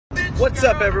What's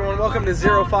up, everyone? Welcome to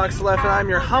Zero Fox Left, and I'm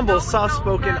your humble,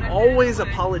 soft-spoken, always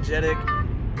apologetic,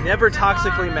 never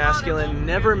toxically masculine,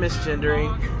 never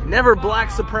misgendering, never black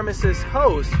supremacist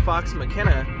host, Fox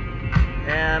McKenna.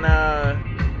 And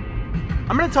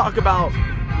I'm going to talk about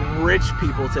rich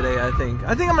people today, I think.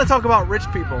 I'm going to talk about rich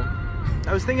people.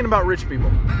 I was thinking about rich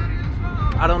people.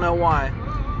 I don't know why.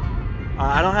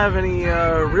 I don't have any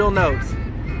real notes,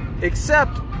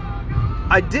 except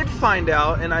I did find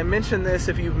out, and I mentioned this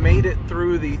if you've made it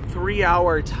through the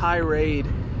 3-hour tirade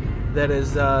that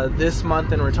is this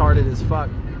month and retarded as fuck.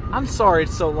 I'm sorry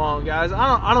it's so long, guys.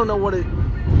 I don't know what it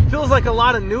feels like. A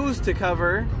lot of news to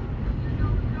cover.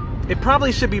 It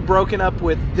probably should be broken up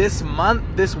with this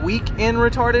week in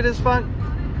retarded as fuck.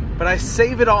 But I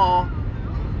save it all,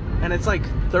 and it's like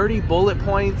 30 bullet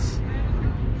points,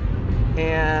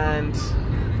 and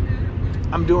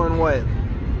I'm doing what?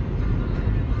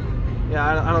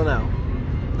 Yeah, I don't know.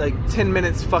 Like 10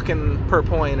 minutes fucking per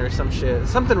point or some shit.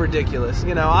 Something ridiculous.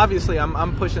 You know, obviously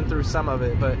I'm pushing through some of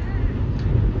it, but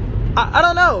I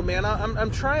don't know, man. I'm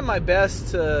trying my best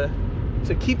to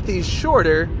keep these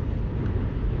shorter.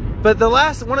 But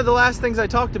one of the last things I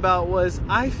talked about was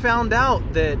I found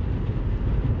out that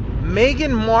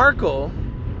Meghan Markle,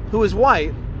 who is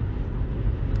white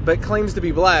but claims to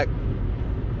be black,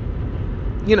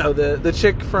 you know, the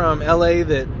chick from LA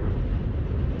that,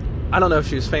 I don't know if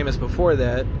she was famous before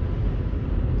that.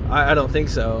 I don't think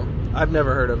so. I've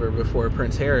never heard of her before,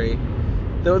 Prince Harry.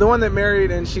 The one that married,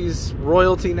 and she's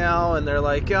royalty now, and they're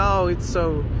like, oh, it's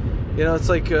so, you know, it's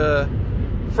like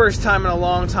first time in a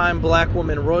long time black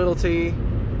woman royalty.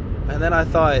 And then I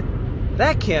thought,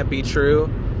 that can't be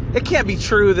true. It can't be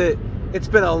true that it's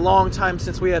been a long time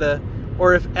since we had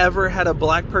or if ever had a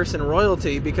black person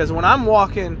royalty, because when I'm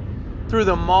walking through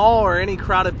the mall or any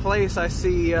crowded place, I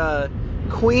see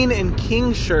Queen and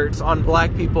King shirts on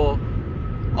black people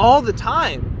all the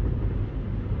time.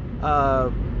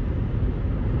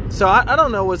 So I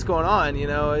don't know what's going on, you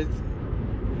know.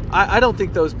 I don't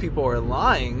think those people are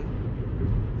lying.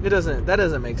 That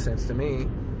doesn't make sense to me.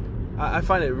 I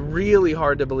find it really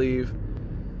hard to believe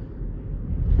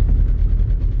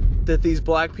that these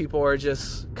black people are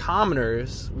just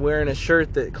commoners wearing a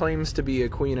shirt that claims to be a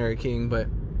queen or a king. But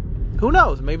who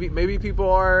knows? Maybe people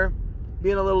are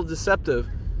being a little deceptive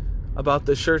about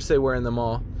the shirts they wear in the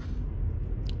mall.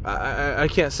 I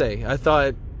can't say. I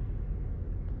thought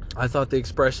the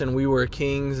expression "we were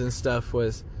kings" and stuff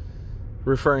was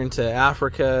referring to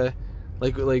Africa,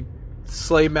 like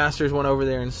slave masters went over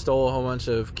there and stole a whole bunch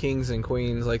of kings and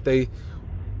queens. Like they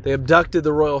abducted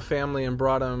the royal family and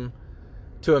brought them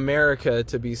to America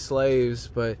to be slaves.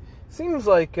 But it seems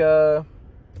like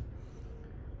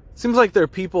their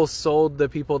people sold the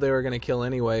people they were going to kill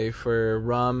anyway for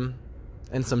rum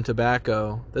and some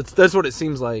tobacco. That's what it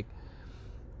seems like.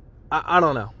 I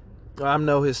don't know. I'm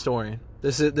no historian.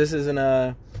 This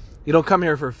isn't you don't come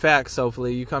here for facts,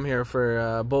 hopefully. You come here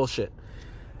for bullshit.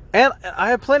 And I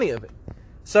have plenty of it.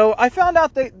 So I found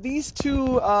out that these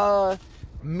two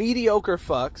mediocre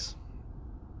fucks,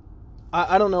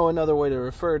 I don't know another way to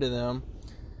refer to them,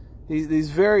 these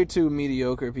very two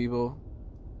mediocre people,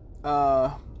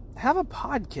 have a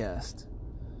podcast.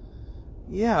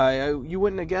 Yeah, you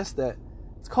wouldn't have guessed that.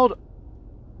 It's called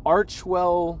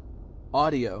Archwell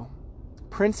Audio.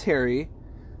 Prince Harry,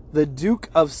 the Duke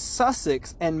of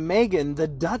Sussex, and Meghan, the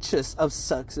Duchess of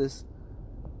Sussex,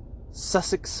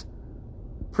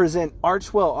 present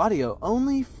Archwell Audio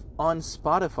only on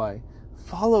Spotify.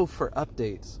 Follow for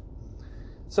updates.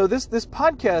 So this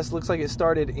podcast looks like it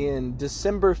started in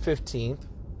December 15th.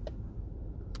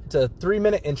 It's a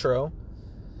 3-minute intro.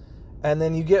 And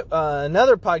then you get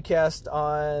another podcast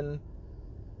on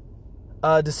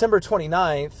December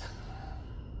 29th.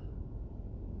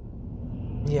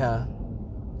 Yeah.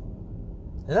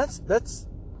 And that's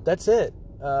it.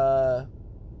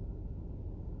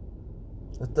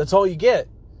 That's all you get.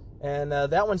 And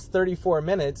that one's 34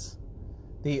 minutes.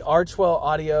 The Archwell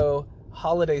Audio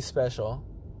Holiday Special.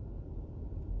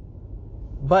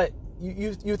 But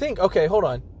you think, okay, hold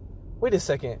on. Wait a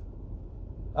second.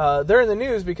 They're in the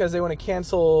news because they want to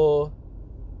cancel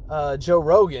Joe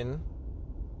Rogan.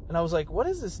 And I was like, what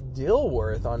is this deal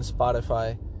worth on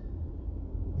Spotify?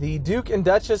 The Duke and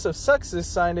Duchess of Sussex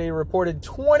signed a reported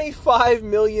 $25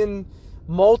 million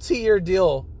multi-year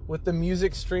deal with the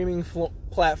music streaming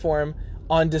platform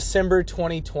on December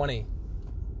 2020.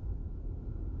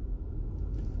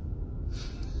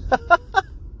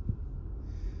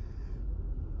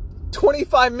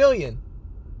 $25 million.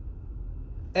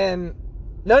 And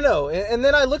no. And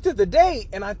then I looked at the date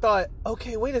and I thought,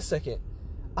 okay, wait a second.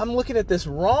 I'm looking at this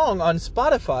wrong on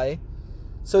Spotify.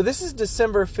 So this is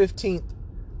December 15th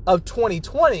of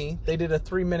 2020, they did a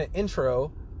 3-minute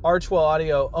intro, Archwell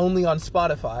Audio, only on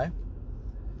Spotify.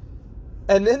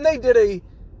 And then they did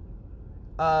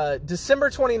a December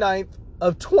 29th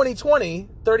of 2020,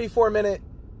 34-minute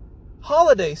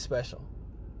holiday special.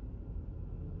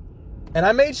 And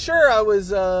I made sure I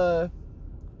was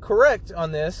correct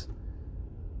on this.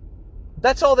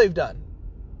 That's all they've done.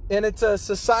 And it's a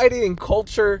society and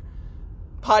culture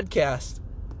podcast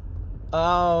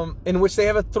in which they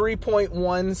have a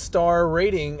 3.1 star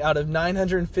rating out of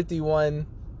 951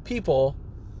 people,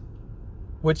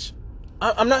 which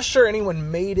I'm not sure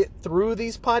anyone made it through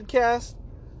these podcasts,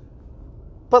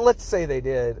 but let's say they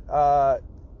did.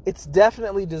 It's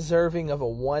definitely deserving of a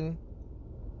 1,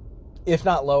 if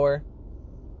not lower.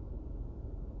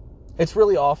 It's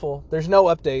really awful. There's no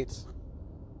updates.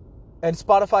 And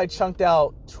Spotify chunked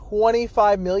out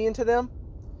 $25 million to them.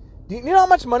 Do you know how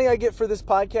much money I get for this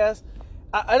podcast?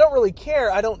 I don't really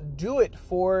care. I do it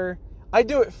for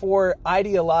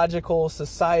ideological,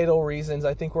 societal reasons.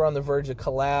 I think we're on the verge of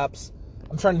collapse.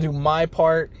 I'm trying to do my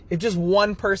part. If just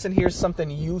one person hears something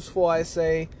useful I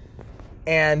say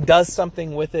and does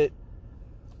something with it,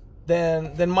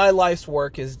 then my life's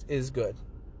work is good.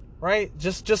 Right?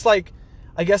 Just like,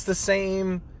 I guess, the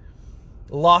same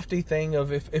lofty thing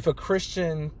of if a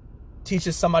Christian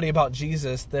teaches somebody about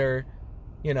Jesus, they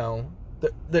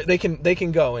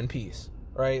can go in peace,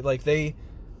 right? Like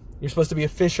you're supposed to be a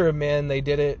fisher of men. They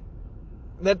did it.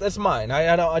 That's mine.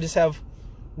 I just have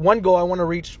one goal. I want to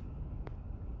reach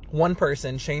one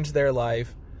person, change their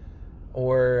life,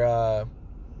 or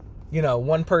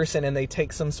one person, and they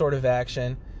take some sort of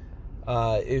action.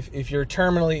 If you're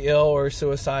terminally ill or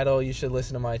suicidal, you should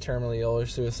listen to my terminally ill or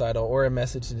suicidal, or a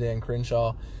message to Dan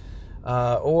Crenshaw,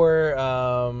 what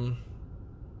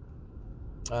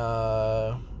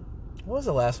was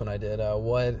the last one I did?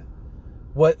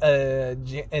 What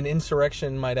an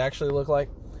insurrection might actually look like.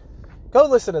 Go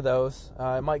listen to those.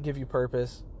 It might give you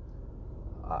purpose.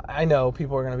 I know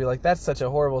people are going to be like, that's such a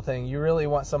horrible thing. You really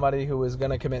want somebody who is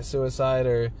going to commit suicide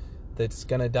or that's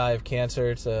going to die of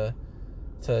cancer to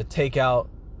take out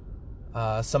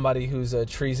somebody who's a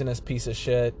treasonous piece of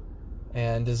shit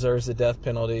and deserves the death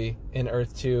penalty in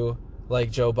Earth 2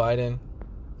 like Joe Biden?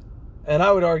 And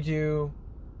I would argue,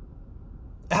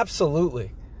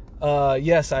 absolutely.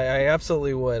 Yes, I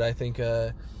absolutely would. I think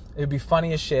it'd be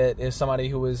funny as shit if somebody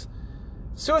who was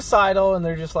suicidal and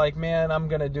they're just like, man, I'm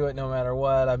going to do it no matter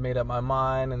what. I've made up my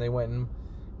mind. And they went and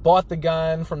bought the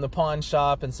gun from the pawn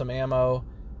shop and some ammo.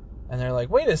 And they're like,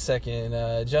 wait a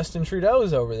second, Justin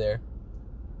Trudeau's over there.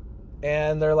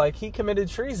 And they're like, he committed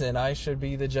treason. I should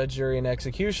be the judge, jury, and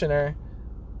executioner.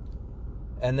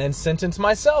 And then sentence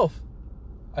myself.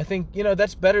 I think,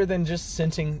 that's better than just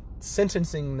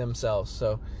sentencing themselves.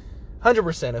 So,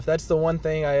 100%, if that's the one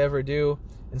thing I ever do,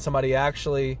 and somebody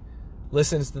actually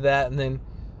listens to that and then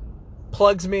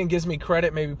plugs me and gives me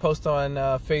credit, maybe post on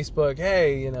Facebook,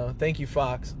 hey, thank you,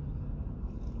 Fox.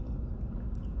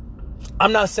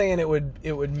 I'm not saying it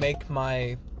would make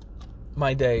my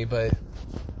day, but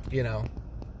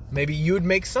maybe you would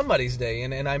make somebody's day,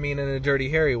 and I mean in a Dirty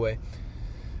Harry way,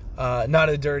 not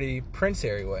a Dirty Prince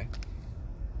Harry way.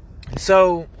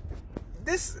 So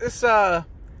this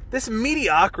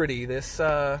mediocrity, this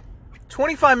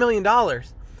 $25 million.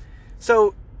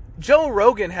 So Joe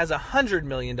Rogan has a $100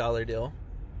 million deal,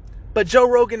 but Joe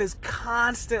Rogan is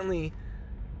constantly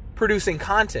producing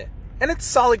content. And it's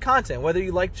solid content, whether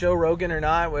you like Joe Rogan or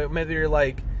not, whether you're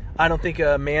like, I don't think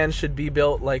a man should be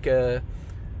built like a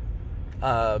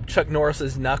Chuck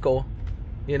Norris's knuckle.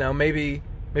 Maybe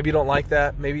you don't like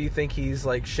that. Maybe you think he's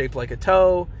like shaped like a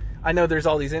toe. I know there's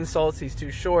all these insults. He's too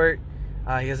short.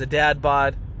 He has a dad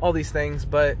bod. All these things.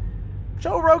 But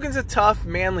Joe Rogan's a tough,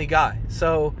 manly guy.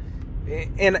 So,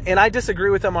 and I disagree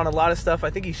with him on a lot of stuff.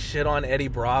 I think he shit on Eddie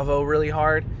Bravo really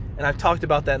hard. And I've talked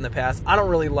about that in the past. I don't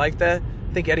really like that.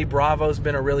 I think Eddie Bravo's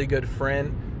been a really good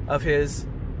friend of his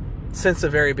since the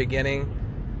very beginning.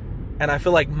 And I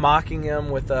feel like mocking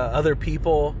him with other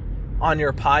people on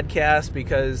your podcast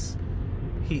because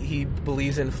he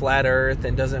believes in flat earth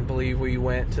and doesn't believe we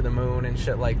went to the moon and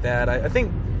shit like that. I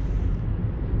think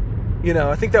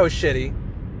that was shitty.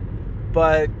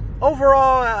 But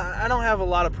overall, I don't have a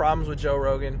lot of problems with Joe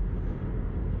Rogan.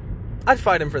 I'd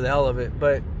fight him for the hell of it,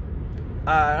 but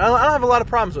I don't have a lot of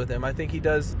problems with him. I think he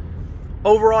does...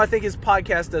 Overall, I think his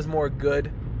podcast does more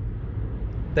good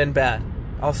than bad.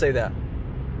 I'll say that.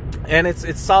 And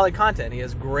it's solid content. He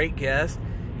has great guests.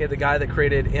 He had the guy that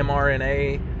created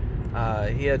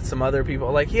mRNA. He had some other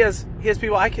people. Like, he has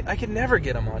people, I could never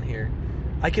get them on here.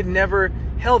 I could never...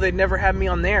 Hell, they'd never have me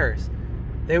on theirs.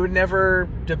 They would never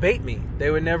debate me. They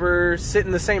would never sit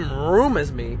in the same room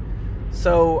as me.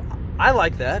 So I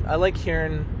like that. I like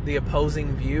hearing the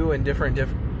opposing view and different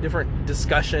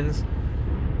discussions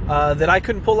that I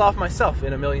couldn't pull off myself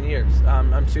in a million years. I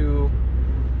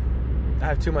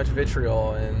have too much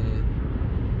vitriol and,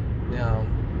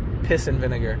 piss and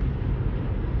vinegar.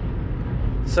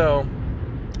 So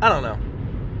I don't know.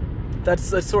 That's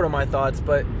sort of my thoughts.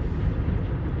 But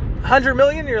 100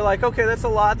 million, you're like, okay, that's a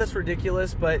lot. That's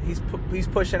ridiculous. But he's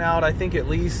pushing out, I think, at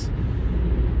least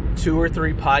 2 or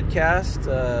 3 podcasts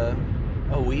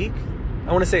a week.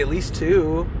 I want to say at least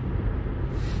 2.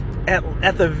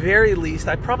 At the very least,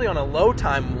 I probably on a low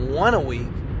time 1 a week.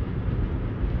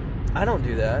 I don't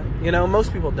do that.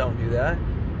 Most people don't do that.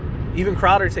 Even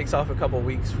Crowder takes off a couple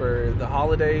weeks for the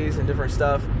holidays and different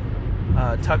stuff.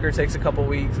 Tucker takes a couple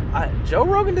weeks. Joe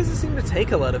Rogan doesn't seem to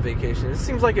take a lot of vacation. It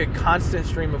seems like a constant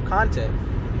stream of content.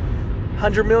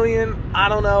 100 million, I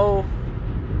don't know.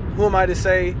 Who am I to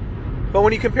say? But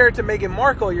when you compare it to Meghan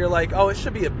Markle, you're like, oh, it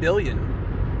should be $1 billion.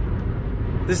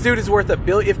 This dude is worth $1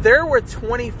 billion. If they're worth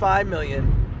 25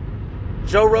 million,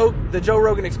 the Joe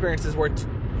Rogan Experience is worth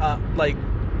like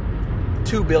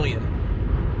 $2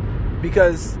 billion.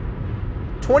 Because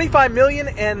 25 million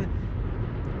and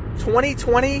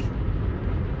 2020,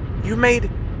 you made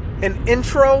an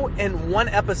intro and 1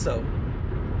 episode.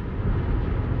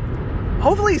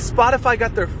 Hopefully Spotify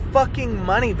got their fucking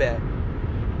money back.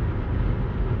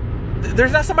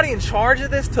 There's not somebody in charge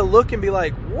of this to look and be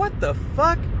like, what the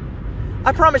fuck?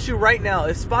 I promise you right now,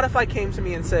 if Spotify came to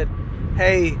me and said,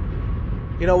 hey,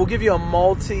 we'll give you a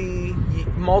multi-year,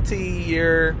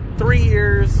 3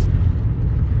 years,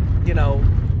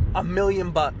 $1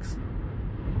 million.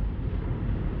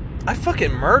 I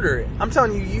fucking murder it. I'm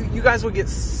telling you, you guys would get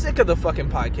sick of the fucking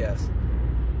podcast.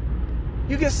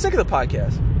 You get sick of the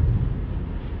podcast.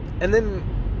 And then,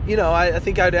 I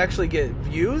think I'd actually get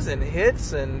views and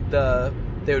hits, and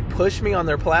they would push me on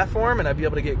their platform, and I'd be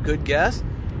able to get good guests.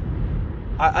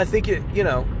 I think it,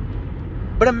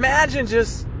 But imagine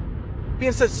just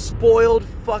being such spoiled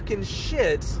fucking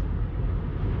shits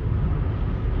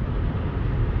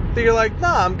that you're like,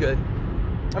 nah, I'm good.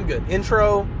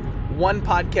 Intro, 1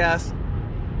 podcast,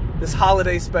 this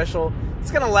holiday special.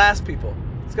 It's going to last people.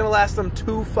 It's going to last them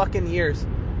 2 fucking years.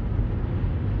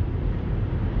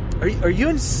 Are you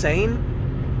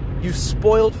insane? You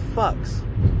spoiled fucks.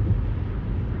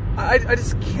 I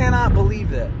just cannot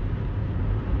believe that.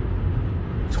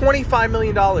 $25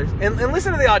 million. And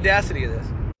listen to the audacity of this.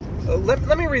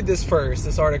 Let me read this first,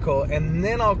 this article, and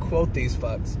then I'll quote these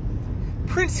fucks.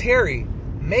 Prince Harry,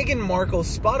 Meghan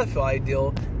Markle's Spotify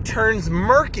deal turns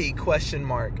murky, question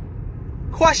mark.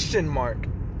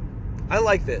 I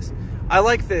like this. I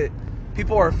like that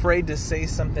people are afraid to say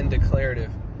something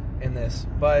declarative in this.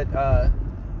 But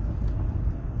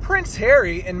Prince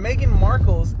Harry and Meghan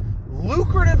Markle's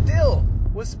lucrative deal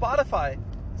with Spotify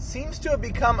seems to have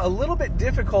become a little bit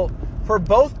difficult for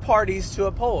both parties to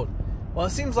uphold. Well,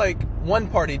 it seems like one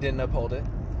party didn't uphold it.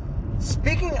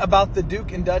 Speaking about the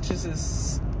Duke and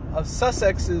Duchess of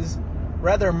Sussex's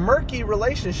rather murky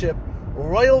relationship,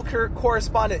 royal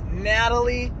correspondent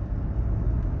Natalie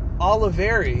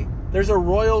Oliveri, there's a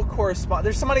royal correspondent,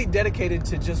 there's somebody dedicated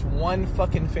to just one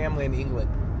fucking family in England,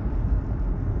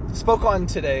 spoke on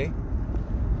today.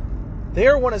 They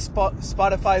are one of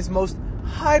Spotify's most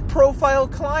high-profile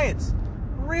clients.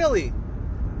 Really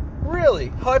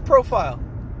high-profile.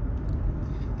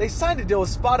 They signed a deal with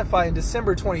Spotify in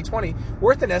December 2020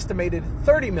 worth an estimated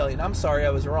 $30 million. I'm sorry,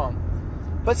 I was wrong.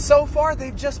 But so far,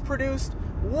 they've just produced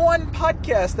 1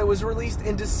 podcast that was released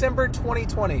in December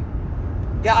 2020.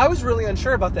 Yeah, I was really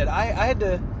unsure about that. I had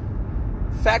to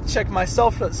fact-check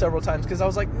myself several times because I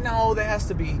was like, no, that has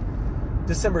to be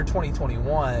December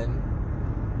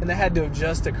 2021. And that had to have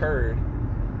just occurred.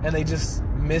 And they just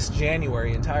missed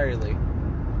January entirely.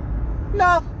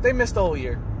 No, they missed the whole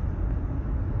year.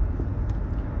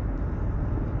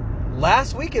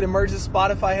 Last week it emerged that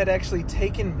Spotify had actually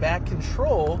taken back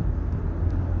control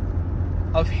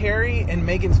of Harry and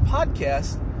Meghan's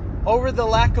podcast over the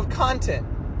lack of content.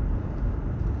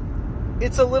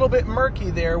 It's a little bit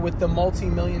murky there with the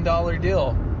multi-million-dollar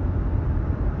deal.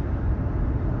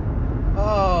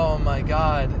 Oh my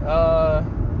God.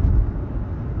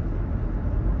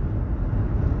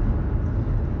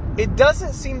 It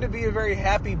doesn't seem to be a very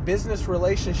happy business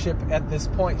relationship at this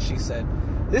point, she said.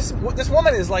 This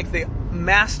woman is like the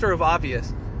master of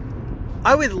obvious.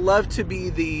 I would love to be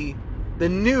the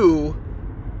new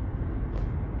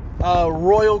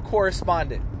royal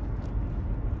correspondent.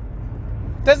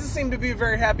 Doesn't seem to be a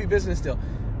very happy business deal.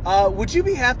 Would you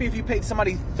be happy if you paid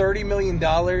somebody $30 million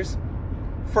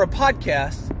for a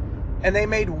podcast and they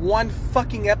made 1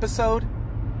 fucking episode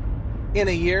in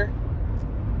a year?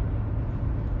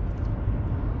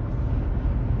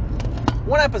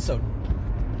 One episode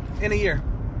in a year.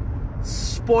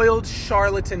 Spoiled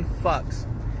charlatan fucks.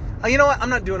 You know what? I'm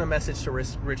not doing a message to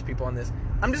rich people on this.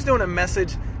 I'm just doing a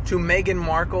message to Meghan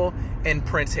Markle and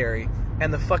Prince Harry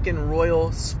and the fucking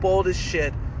royal, spoiled as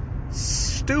shit,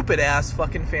 stupid ass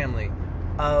fucking family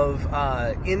of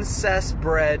incest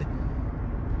bred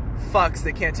fucks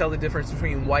that can't tell the difference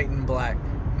between white and black.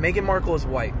 Meghan Markle is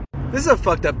white. This is a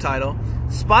fucked up title.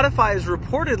 Spotify is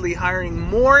reportedly hiring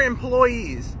more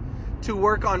employees to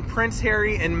work on Prince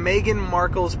Harry and Meghan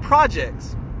Markle's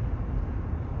projects.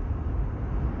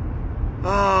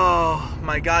 Oh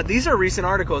my God. These are recent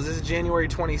articles. This is January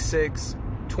 26,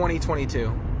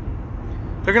 2022.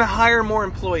 They're going to hire more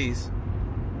employees.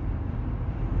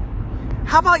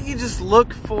 How about you just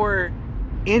look for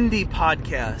indie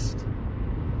podcasts?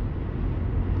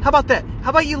 How about that?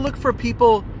 How about you look for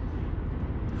people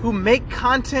who make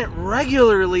content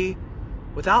regularly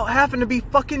without having to be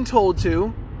fucking told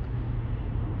to,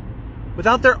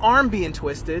 without their arm being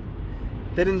twisted,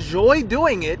 that enjoy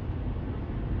doing it,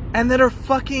 and that are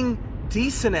fucking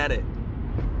decent at it.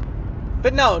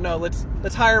 But no,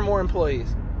 let's hire more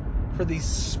employees for these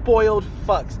spoiled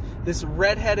fucks. This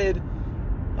redheaded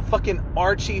fucking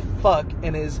Archie fuck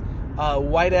and his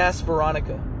white ass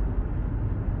Veronica.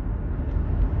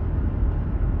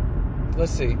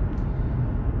 Let's see.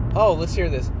 Oh, let's hear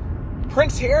this.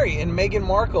 Prince Harry and Meghan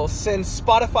Markle send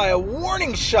Spotify a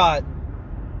warning shot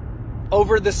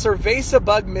over the Cerveza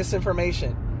bug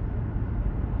misinformation.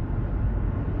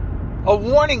 A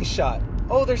warning shot.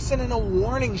 Oh, they're sending a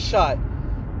warning shot.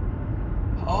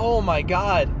 Oh my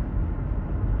God.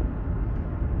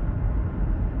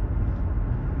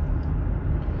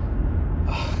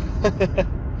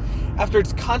 After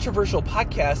its controversial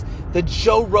podcast, The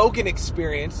Joe Rogan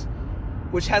Experience,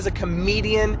 which has a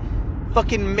comedian,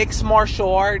 fucking mixed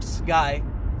martial arts guy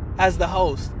as the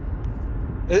host.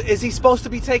 Is he supposed to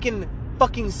be taken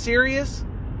fucking serious?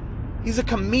 He's a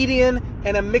comedian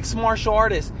and a mixed martial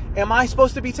artist. Am I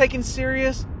supposed to be taken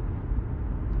serious?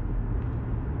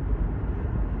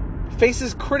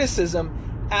 Faces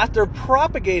criticism after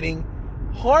propagating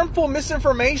harmful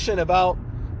misinformation about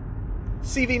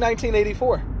CV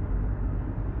 1984.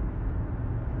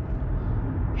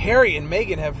 Harry and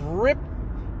Meghan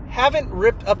haven't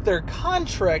ripped up their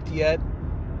contract yet,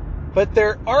 but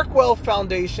their Arkwell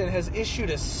Foundation has issued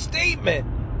a statement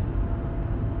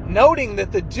noting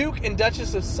that the Duke and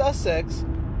Duchess of Sussex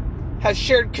have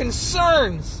shared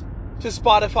concerns to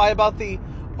Spotify about the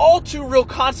all too real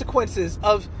consequences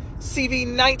of CV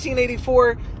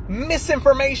 1984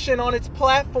 misinformation on its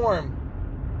platform.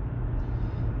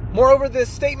 Moreover, this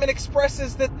statement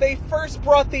expresses that they first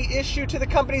brought the issue to the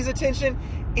company's attention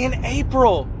in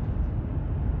April.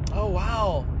 Oh,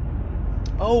 wow.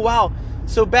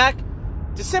 So back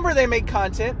December, they made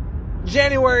content.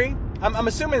 January, I'm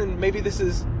assuming maybe this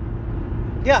is,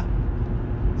 yeah.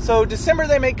 So December,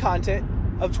 they made content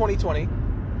of 2020.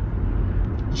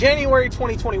 January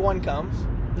 2021 comes,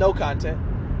 no content.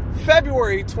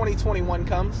 February 2021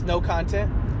 comes, no content.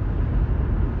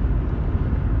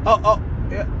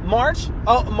 Yeah. March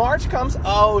comes,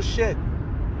 oh shit.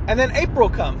 And then April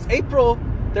comes. April,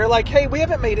 they're like, hey, we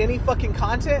haven't made any fucking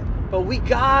content, but we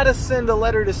gotta send a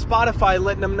letter to Spotify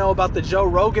letting them know about the Joe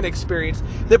Rogan Experience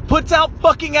that puts out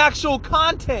fucking actual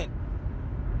content.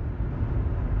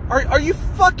 Are you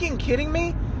fucking kidding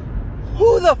me?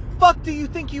 Who the fuck do you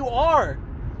think you are?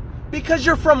 Because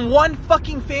you're from one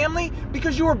fucking family?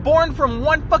 Because you were born from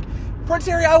one fuck... Prince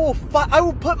Harry, I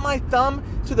will put my thumb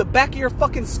to the back of your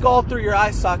fucking skull through your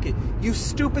eye socket. You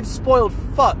stupid, spoiled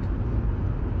fuck.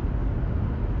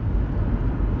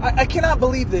 I cannot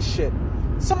believe this shit.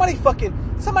 Somebody who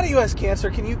has cancer,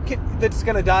 that's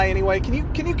gonna die anyway, can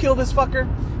you kill this fucker?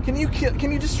 Can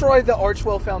you destroy the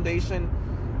Archwell Foundation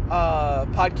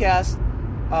podcast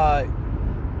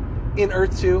in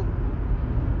Earth 2?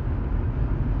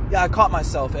 Yeah, I caught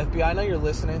myself, FBI. I know you're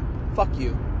listening. Fuck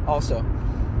you. Also,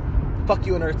 fuck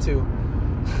you in Earth 2.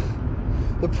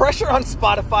 The pressure on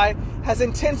Spotify has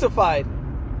intensified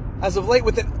as of late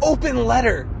with an open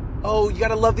letter. Oh, you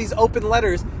gotta love these open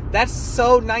letters. That's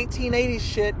so 1980s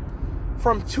shit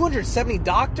from 270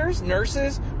 doctors,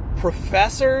 nurses,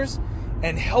 professors,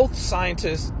 and health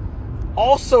scientists,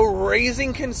 also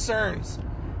raising concerns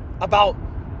about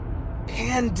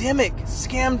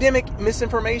scamdemic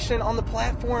misinformation on the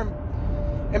platform,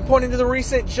 and pointing to the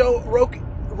recent Joe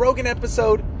Rogan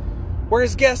episode where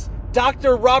his guest,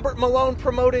 Dr. Robert Malone,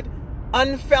 promoted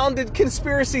unfounded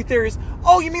conspiracy theories.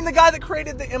 Oh, you mean the guy that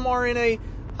created the mRNA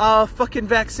fucking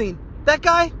vaccine? That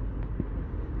guy?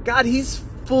 God, he's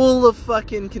full of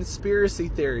fucking conspiracy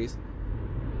theories.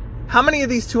 How many of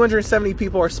these 270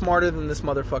 people are smarter than this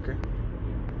motherfucker?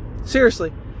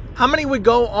 Seriously. How many would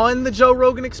go on the Joe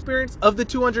Rogan Experience of the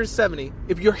 270?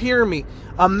 If you're hearing me,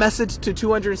 a message to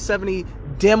 270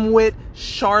 dimwit,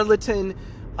 charlatan,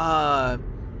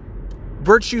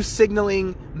 virtue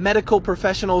signaling medical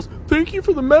professionals. Thank you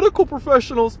for the medical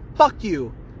professionals. Fuck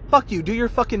you. Fuck you. Do your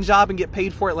fucking job and get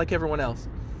paid for it like everyone else.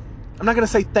 I'm not going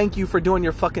to say thank you for doing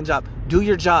your fucking job. Do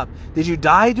your job. Did you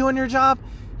die doing your job?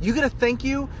 You get a thank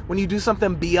you when you do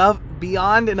something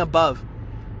beyond and above.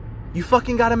 You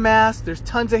fucking got a mask. There's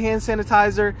tons of hand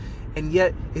sanitizer. And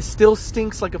yet it still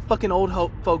stinks like a fucking old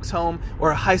folks home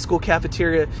or a high school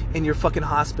cafeteria in your fucking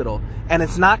hospital. And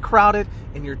it's not crowded.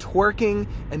 And you're twerking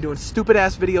and doing stupid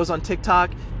ass videos on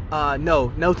TikTok.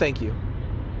 No thank you.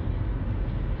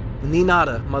 Ni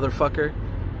nada, motherfucker.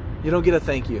 You don't get a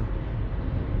thank you.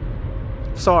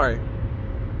 Sorry.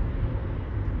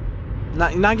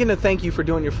 Not getting a thank you for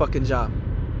doing your fucking job.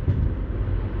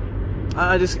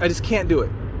 I just can't do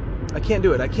it. I can't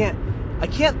do it. I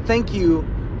can't thank you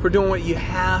for doing what you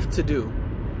have to do.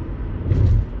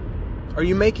 Are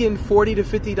you making $40 to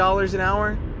 $50 an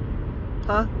hour?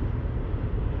 Huh?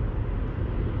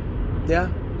 Yeah?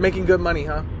 Making good money,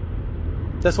 huh?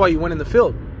 That's why you went in the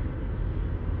field.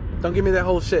 Don't give me that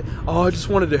whole shit. Oh, I just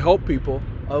wanted to help people.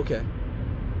 Okay.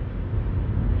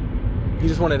 You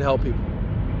just wanted to help people.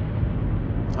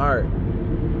 Alright.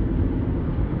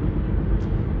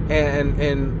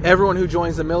 And everyone who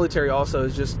joins the military also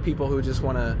is just people who just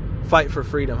want to fight for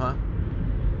freedom, huh?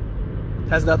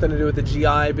 Has nothing to do with the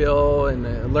GI Bill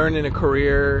and learning a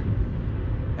career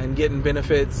and getting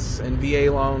benefits and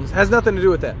VA loans. Has nothing to do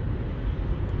with that.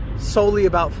 Solely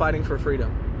about fighting for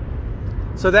freedom.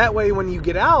 So that way when you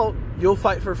get out, you'll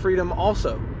fight for freedom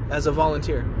also as a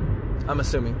volunteer, I'm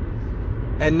assuming.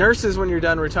 And nurses, when you're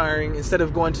done retiring, instead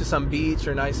of going to some beach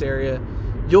or nice area,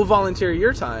 you'll volunteer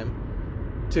your time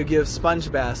to give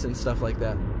sponge baths and stuff like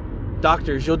that.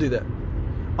 Doctors, you'll do that.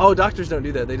 Oh, doctors don't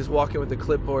do that. They just walk in with a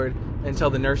clipboard and tell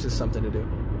the nurses something to do.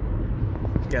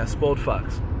 Yeah, spoiled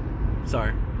fucks.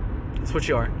 Sorry. That's what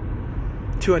you are.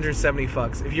 270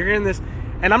 fucks. If you're hearing this,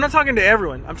 and I'm not talking to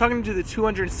everyone, I'm talking to the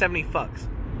 270 fucks.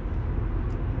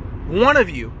 One of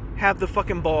you have the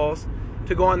fucking balls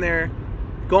to go on there,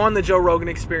 go on the Joe Rogan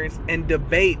Experience and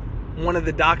debate one of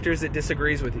the doctors that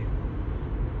disagrees with you.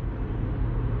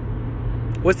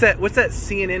 What's that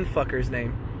CNN fucker's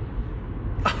name?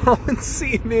 Oh, and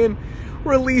CNN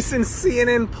releasing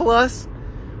CNN Plus.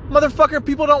 Motherfucker,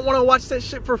 people don't want to watch that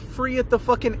shit for free at the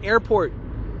fucking airport.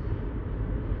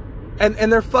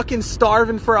 And they're fucking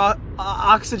starving for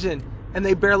oxygen. And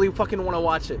they barely fucking want to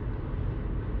watch it.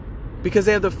 Because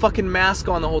they have the fucking mask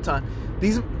on the whole time.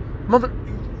 These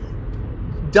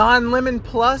Don Lemon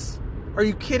Plus? Are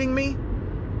you kidding me?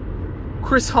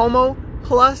 Chris Homo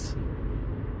Plus?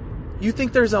 You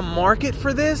think there's a market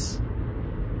for this?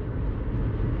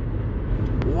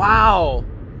 Wow.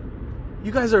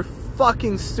 You guys are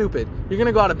fucking stupid. You're going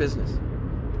to go out of business.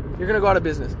 You're going to go out of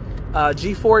business.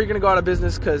 G4, you're going to go out of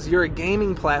business because you're a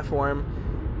gaming platform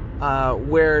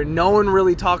where no one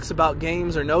really talks about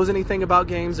games or knows anything about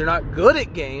games. They're not good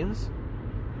at games.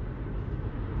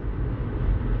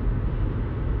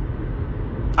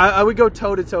 I would go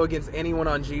toe-to-toe against anyone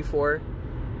on G4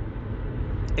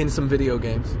 in some video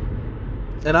games.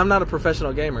 And I'm not a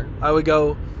professional gamer. I would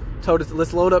go toe-to-toe.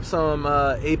 Let's load up some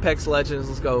Apex Legends.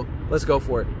 Let's go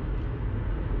for it.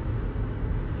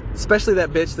 Especially that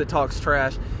bitch that talks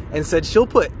trash and said she'll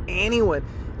put anyone.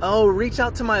 Oh, reach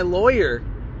out to my lawyer.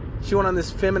 She went on this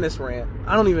feminist rant.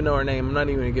 I don't even know her name. I'm not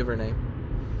even going to give her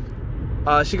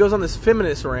name. She goes on this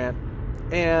feminist rant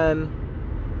and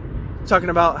talking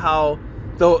about how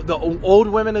the old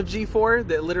women of G4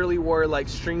 that literally wore like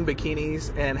string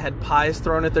bikinis and had pies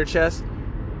thrown at their chest,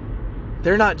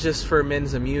 they're not just for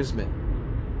men's amusement.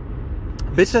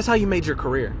 Bitch, that's how you made your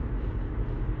career.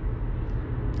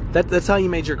 That's how you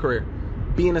made your career.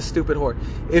 Being a stupid whore.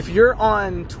 If you're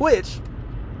on Twitch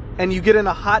and you get in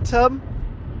a hot tub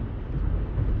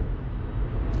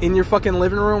in your fucking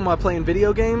living room while playing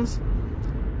video games,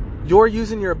 you're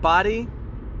using your body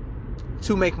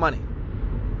to make money.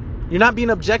 You're not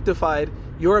being objectified.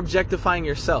 You're objectifying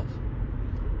yourself.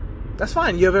 That's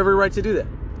fine. You have every right to do that.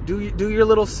 Do your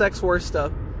little sex work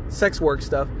stuff.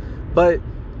 But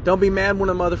don't be mad when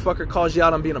a motherfucker calls you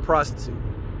out on being a prostitute.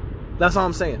 That's all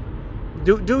I'm saying.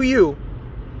 Do you.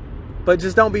 But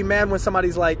just don't be mad when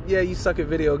somebody's like, yeah, you suck at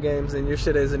video games and your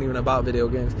shit isn't even about video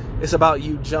games. It's about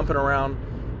you jumping around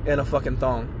in a fucking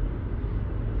thong.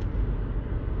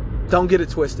 Don't get it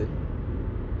twisted.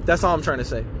 That's all I'm trying to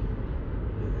say.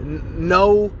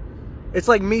 No, it's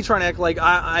like me trying to act like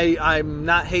I'm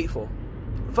not hateful.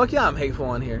 Fuck yeah, I'm hateful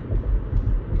on here.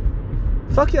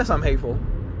 Fuck yes, I'm hateful.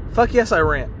 Fuck yes, I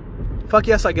rant. Fuck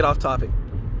yes, I get off topic.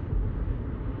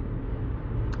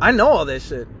 I know all this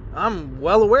shit. I'm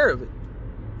well aware of it.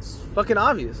 It's fucking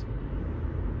obvious.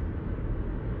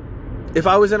 If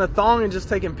I was in a thong and just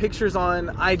taking pictures on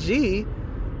IG,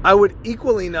 I would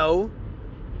equally know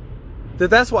that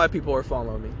that's why people are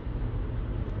following me.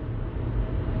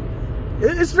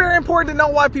 It's very important to know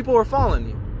why people are following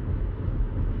you.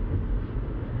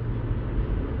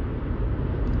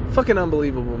 Fucking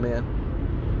unbelievable,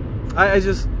 man. I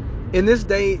just, in this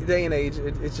day and age,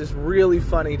 it's just really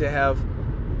funny to have.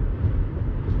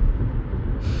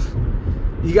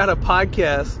 You got a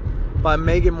podcast by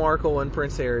Meghan Markle and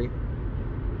Prince Harry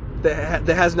that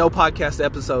has no podcast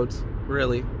episodes,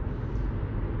 really.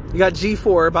 You got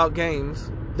G4 about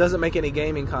games, doesn't make any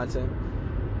gaming content.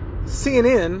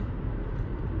 CNN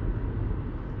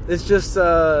is just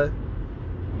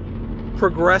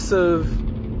progressive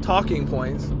talking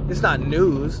points. It's not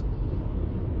news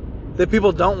that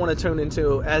people don't want to tune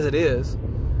into as it is.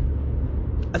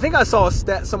 I think I saw a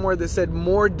stat somewhere that said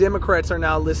more Democrats are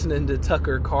now listening to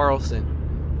Tucker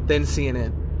Carlson than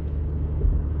CNN.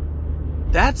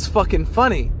 That's fucking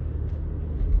funny.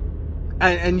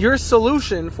 And your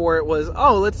solution for it was,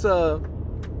 oh, let's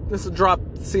drop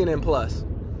CNN Plus.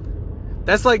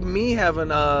 That's like me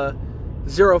having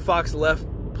Zero Fox Left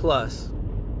Plus.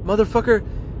 Motherfucker,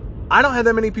 I don't have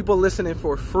that many people listening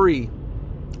for free.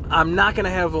 I'm not going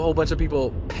to have a whole bunch of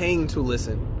people paying to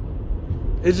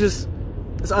listen. It's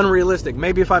unrealistic.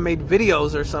 Maybe if I made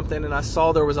videos or something and I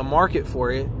saw there was a market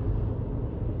for it,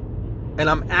 and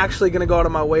I'm actually going to go out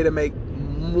of my way to make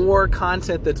more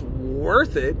content that's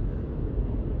worth it,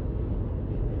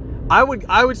 I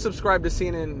would subscribe to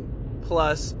CNN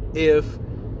Plus if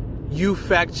you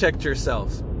fact checked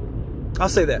yourselves. I'll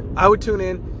say that. I would tune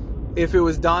in if it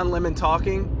was Don Lemon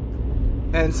talking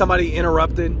and somebody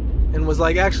interrupted and was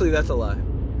like, actually, that's a lie.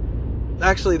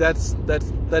 Actually, that's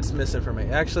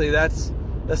misinformation. Actually, that's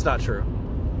not true.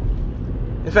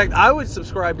 In fact, I would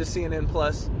subscribe to CNN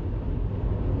Plus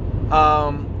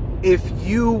if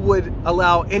you would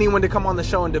allow anyone to come on the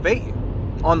show and debate you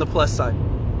on the Plus side.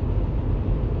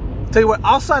 Tell you what,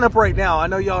 I'll sign up right now. I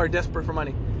know y'all are desperate for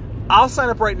money. I'll sign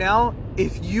up right now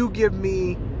if you give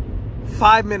me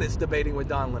 5 minutes debating with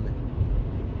Don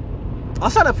Lemon. I'll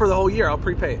sign up for the whole year. I'll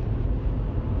prepay it.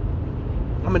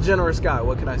 I'm a generous guy.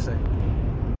 What can I say?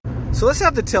 So let's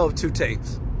have the tale of two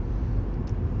tapes.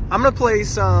 I'm going to play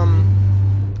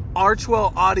some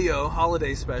Archwell Audio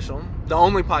Holiday Special, the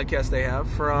only podcast they have,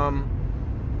 from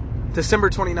December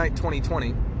 29th,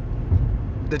 2020.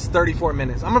 That's 34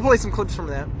 minutes. I'm going to play some clips from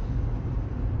that.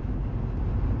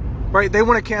 Right, they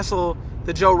want to cancel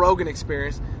the Joe Rogan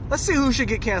Experience. Let's see who should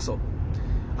get canceled.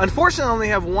 Unfortunately, I only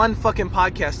have one fucking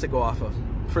podcast to go off of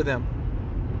for them.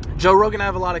 Joe Rogan, I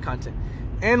have a lot of content.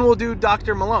 And we'll do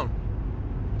Dr. Malone.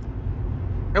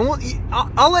 And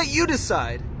I'll let you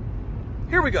decide.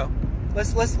 Here we go.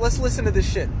 Let's listen to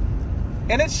this shit.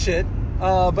 And it's shit,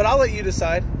 but I'll let you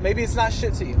decide. Maybe it's not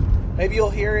shit to you. Maybe you'll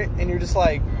hear it and you're just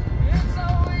like,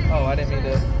 oh, I didn't mean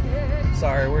to.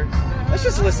 Sorry, let's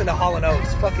just listen to Hall &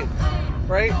 Oates. Fuck it.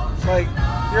 Right? Like,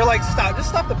 you're like, stop. Just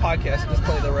stop the podcast and just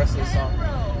play the rest of the song.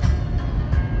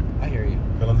 I hear you.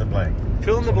 Fill in the blank.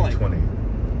 Fill in the blank.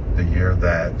 2020. The year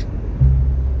that.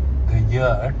 The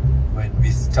year when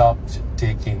we stopped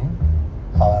taking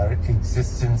our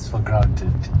existence for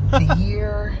granted. The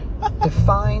year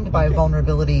defined by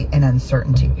vulnerability and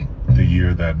uncertainty. The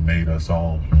year that made us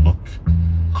all look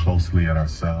closely at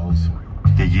ourselves.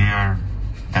 The year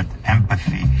that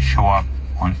empathy show up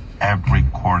on every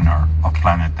corner of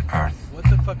planet Earth. What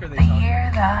the fuck are they The talking year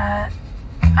about? that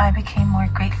I became more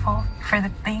grateful for the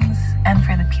things and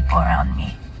for the people around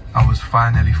me. I was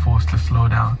finally forced to slow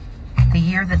down. The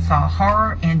year that saw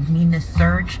horror and meanness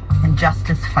surge and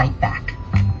justice fight back.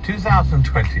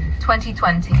 2020.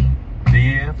 2020. The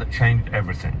year that changed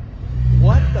everything.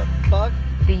 What the fuck?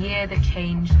 The year that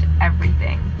changed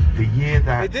everything. The year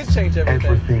that It did change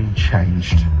everything. everything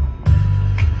changed.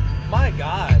 My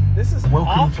God, this is Welcome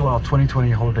awful. to our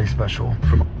 2020 holiday special.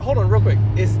 From Hold on, real quick.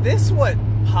 Is this what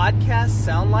podcasts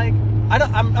sound like?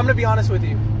 I'm gonna be honest with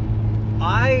you.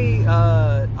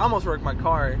 I almost wrecked my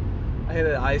car. I hit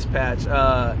an ice patch,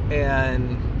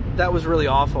 and that was really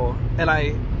awful. And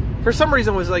I, for some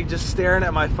reason, was like just staring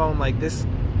at my phone like this.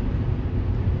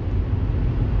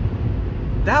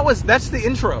 That's the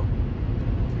intro.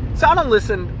 So I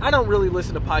don't really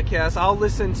listen to podcasts. I'll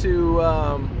listen to,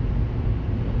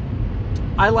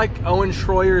 I like Owen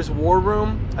Schroyer's War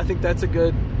Room. I think that's a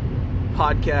good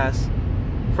podcast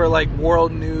for like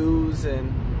world news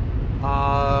and,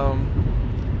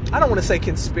 I don't want to say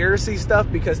conspiracy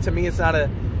stuff because to me it's not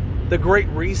the Great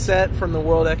Reset from the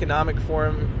World Economic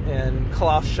Forum and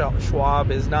Klaus Schwab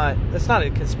that's not a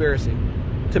conspiracy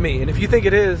to me. And if you think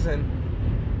it is, then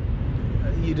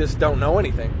you just don't know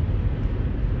anything.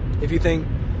 If you think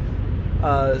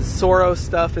Soros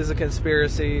stuff is a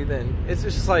conspiracy, then it's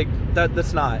just like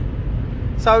that's not.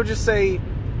 So I would just say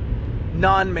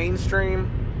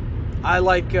non-mainstream. I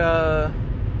like can't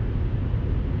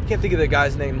think of the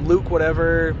guy's name, Luke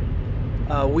whatever,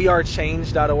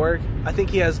 wearechange.org. I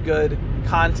think he has good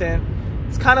content.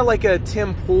 It's kind of like a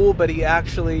Tim Pool, but he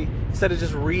actually, instead of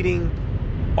just reading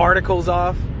articles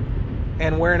off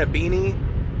and wearing a beanie,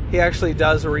 he actually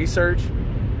does research.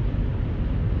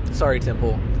 Sorry, Tim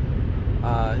Pool.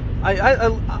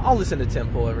 I'll listen to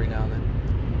Tim Pool every now and then.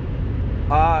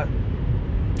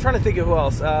 Trying to think of who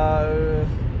else.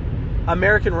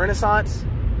 American Renaissance.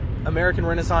 American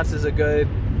Renaissance is a good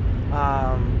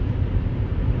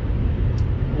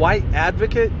white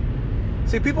advocate.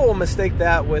 See, people will mistake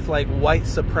that with like white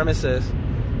supremacist,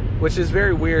 which is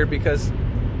very weird because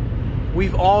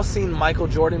we've all seen Michael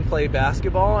Jordan play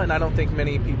basketball, and I don't think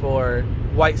many people are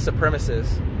white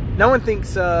supremacists. No one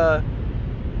thinks a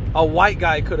white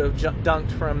guy could have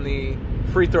dunked from the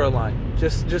free throw line,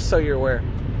 just so you're aware.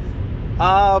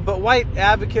 But white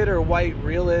advocate or white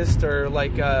realist or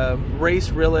like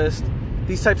race realist,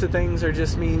 these types of things are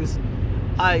just means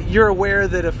you're aware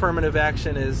that affirmative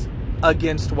action is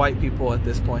against white people at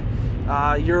this point.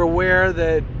 You're aware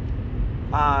that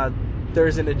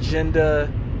there's an agenda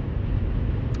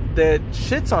that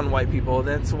shits on white people.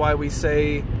 That's why we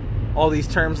say all these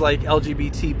terms like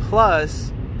LGBT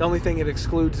plus. The only thing it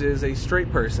excludes is a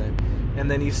straight person.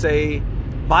 And then you say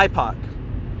BIPOC,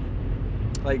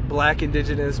 like black,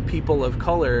 indigenous, people of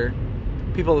color.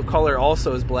 People of color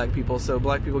also is black people, so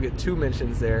black people get 2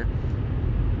 mentions there.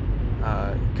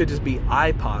 It could just be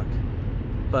IPOC,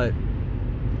 but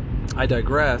I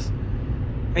digress.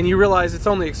 And you realize it's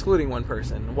only excluding one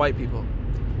person, white people.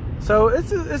 So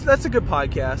that's a good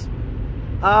podcast.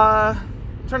 I'm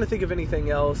trying to think of anything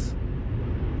else.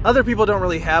 Other people don't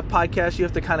really have podcasts. You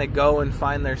have to kind of go and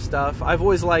find their stuff. I've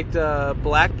always liked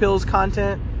Black Pill's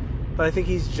content, but I think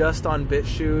he's just on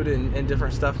BitChute and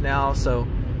different stuff now, so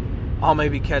I'll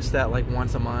maybe catch that like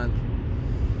once a month.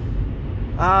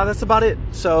 That's about it.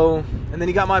 So, and then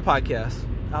you got my podcast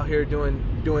out here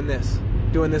doing this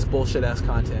bullshit ass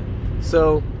content.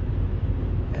 So,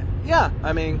 yeah,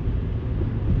 I mean,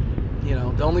 you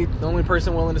know, the only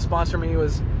person willing to sponsor me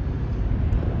was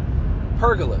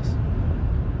Pergolas,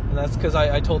 and that's because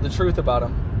I told the truth about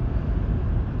him.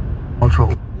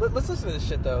 Ultra. Let's listen to this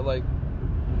shit though, like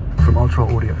From Ultra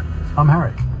Audio. I'm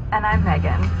Harry. And I'm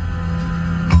Meghan.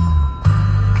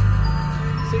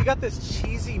 So you got this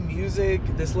cheesy music,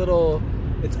 this little,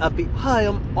 it's upbeat. Hi,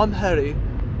 I'm Harry,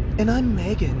 and I'm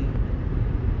Meghan.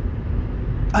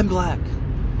 I'm black.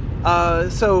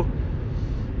 So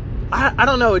I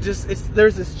don't know. There's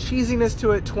this cheesiness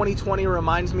to it. 2020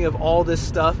 reminds me of all this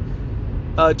stuff.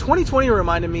 2020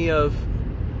 reminded me of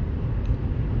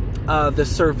the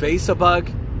Cerveza bug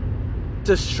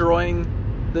destroying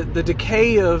the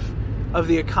decay of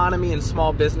the economy and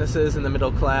small businesses and the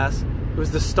middle class. It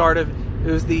was the start of. It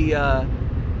was the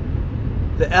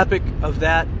epic of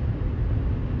that.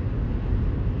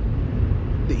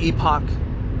 The epoch,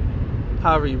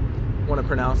 however you want to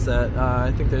pronounce that.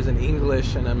 I think there's an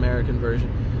English and American version.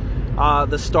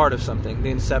 The start of something, the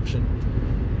inception.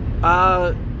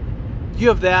 You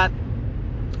have that.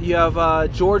 You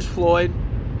have George Floyd.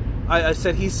 I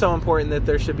said he's so important that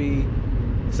there should be,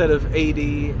 instead of AD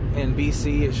and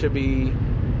BC, it should be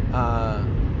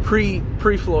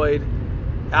pre-Floyd,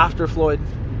 after Floyd.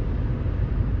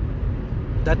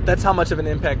 That's how much of an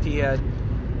impact he had.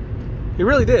 He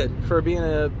really did, for being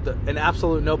an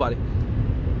absolute nobody.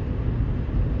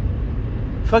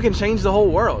 Fucking changed the whole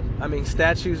world. I mean,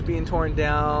 statues being torn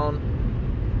down,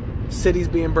 cities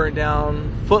being burned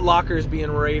down, Foot Lockers being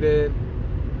raided,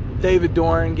 David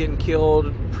Dorn getting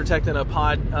killed protecting a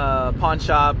pawn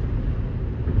shop.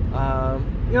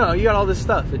 You know, you got all this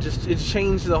stuff. It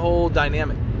changed the whole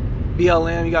dynamic.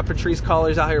 BLM, you got Patrice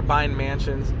Cullors out here buying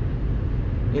mansions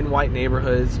in white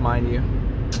neighborhoods, mind you.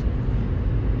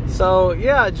 So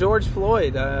yeah, George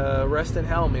Floyd, rest in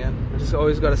hell, man. I just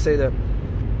always got to say that.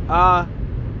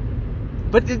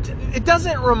 But it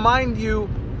doesn't remind you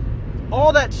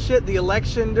all that shit. The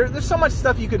election. There's so much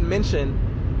stuff you could mention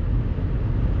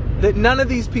that none of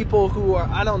these people who are,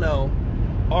 I don't know,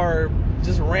 are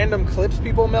just random clips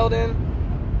people meld in.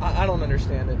 I don't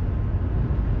understand it.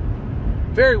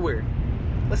 Very weird.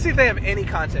 Let's see if they have any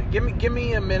content. Give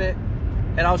me a minute.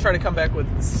 and I'll try to come back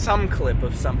with some clip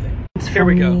of something. Here For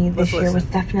we go. me, Let's this year listen. was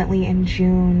definitely in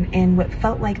June. In what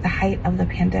felt like the height of the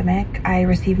pandemic, I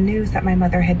received news that my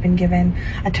mother had been given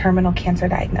a terminal cancer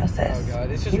diagnosis. Oh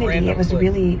God, it's just Unity, random it was clips.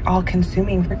 really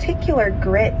all-consuming. Particular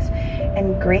grit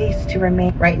and grace to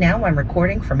remain. Right now, I'm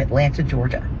recording from Atlanta,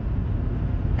 Georgia.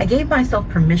 I gave myself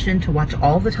permission to watch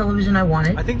all the television I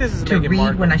wanted, I think this is to Meghan read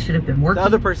Markle. when I should have been working, The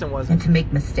other person wasn't. and to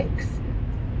make mistakes.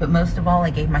 But most of all, I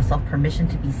gave myself permission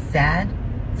to be sad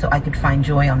so I could find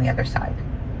joy on the other side.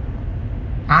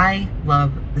 I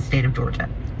love the state of Georgia.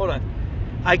 Hold on.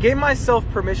 I gave myself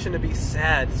permission to be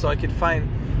sad so I could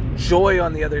find joy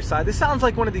on the other side. This sounds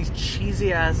like one of these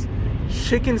cheesy ass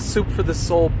chicken soup for the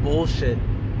soul bullshit.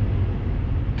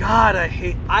 God,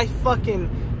 I fucking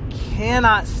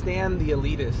cannot stand the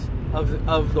elitists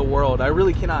of the world. I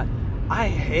really cannot. I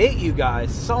hate you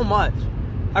guys so much.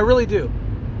 I really do.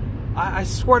 I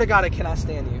swear to God, I cannot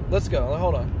stand you. Let's go.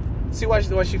 Hold on. See why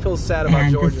she feels sad about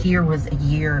And Georgia. this year was a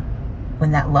year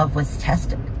when that love was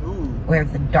tested. Ooh. Where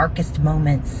the darkest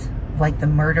moments, like the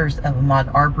murders of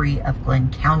Ahmaud Arbery of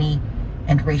Glenn County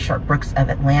and Ray Sharp Brooks of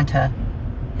Atlanta,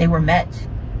 they were met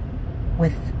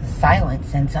with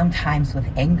silence and sometimes with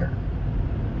anger.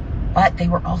 But they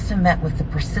were also met with the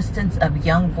persistence of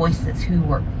young voices who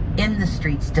were in the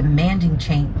streets demanding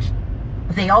change.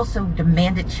 But they also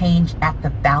demanded change at the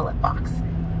ballot box.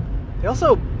 They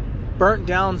also burnt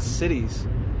down cities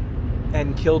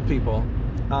and killed people.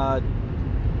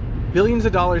 Billions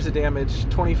of dollars of damage,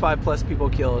 25 plus people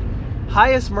killed.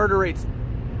 Highest murder rates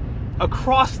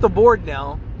across the board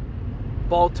now.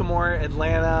 Baltimore,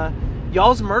 Atlanta.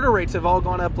 Y'all's murder rates have all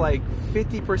gone up like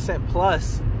 50%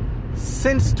 plus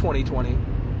since 2020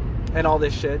 and all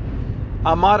this shit.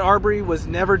 Ahmaud Arbery was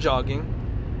never jogging.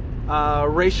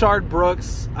 Rayshard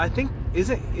Brooks, I think, is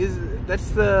that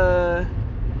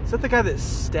the guy that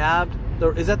stabbed?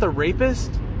 Is that the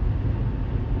rapist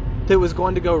that was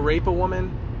going to go rape a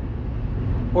woman?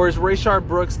 Or is Rayshard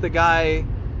Brooks the guy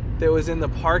that was in the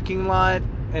parking lot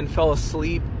and fell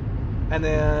asleep and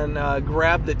then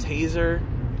grabbed the taser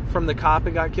from the cop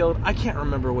and got killed? I can't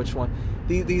remember which one.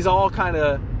 These all kind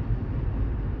of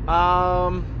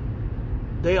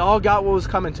they all got what was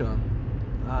coming to them.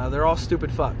 They're all stupid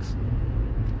fucks.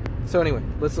 So anyway,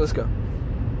 let's go.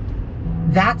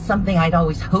 That's something I'd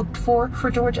always hoped for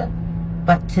Georgia.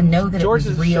 But to know that Georgia's it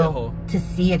was a real, shithole. to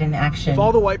see it in action, If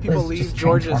all the white people was leave, just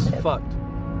Georgia's transformative. fucked.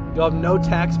 You'll have no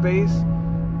tax base,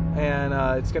 and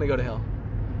it's gonna go to hell.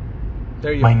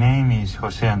 There you My go. name is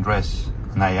Jose Andres,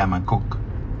 and I am a cook.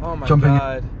 Oh my Jumping in.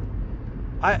 God.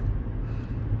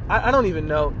 I don't even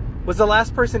know. Was the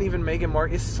last person even Meghan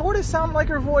Markle? It sort of sounded like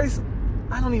her voice.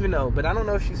 I don't even know, but I don't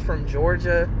know if she's from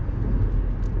Georgia.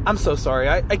 I'm so sorry.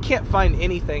 I can't find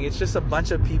anything. It's just a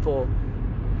bunch of people.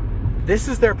 This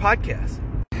is their podcast.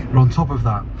 But on top of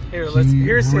that, Here's he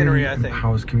Henry, really I think.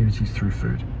 empowers communities through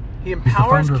food. He He's the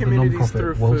empowers founder of the communities non-profit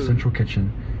through World food. Central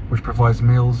Kitchen, which provides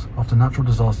meals after natural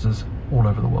disasters all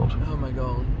over the world. Oh my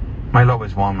God. My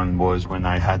lowest moment was when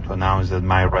I had to announce that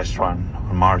my restaurant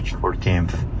on March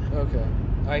 14th. Okay.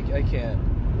 I can't.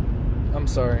 I'm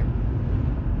sorry.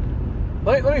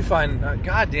 Let me find.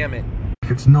 God damn it. If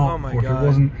it's not, Oh my or if God. it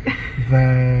wasn't,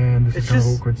 then this It's is kind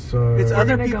just- of awkward. So It's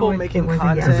other gonna go people with making it was a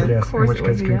content. yes. yes, Of course in which it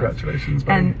was case, a yes. congratulations,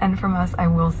 buddy. And from us, I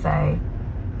will say,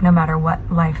 no matter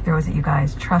what life throws at you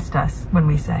guys, trust us when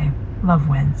we say love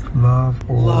wins. Love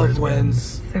always Love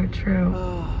wins. So true.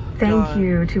 Oh, Thank God.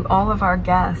 you to all of our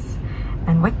guests.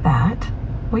 And with that,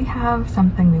 we have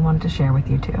something we wanted to share with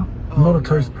you too. Not a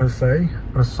toast per se,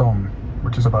 but a song,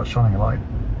 which is about shining a light.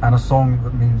 And a song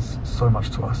that means so much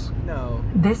to us. No.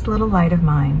 This little light of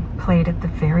mine played at the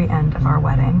very end of our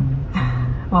wedding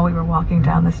while we were walking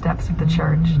down the steps of the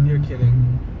church. You're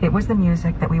kidding. It was the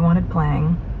music that we wanted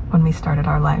playing when we started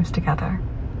our lives together.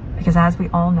 Because as we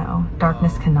all know,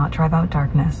 darkness cannot drive out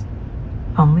darkness.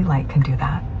 Only light can do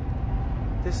that.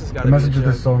 This has got The to be message a of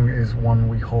this joke. song is one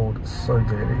we hold so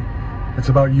dearly. It's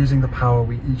about using the power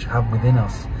we each have within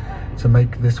us to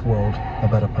make this world a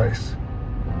better place.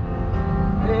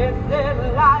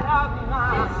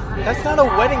 That's not a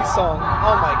wedding song.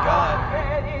 Oh my God.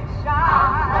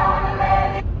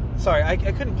 Sorry, I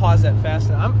couldn't pause that fast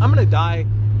enough. I'm gonna die.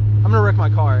 I'm gonna wreck my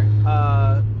car.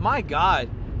 My God.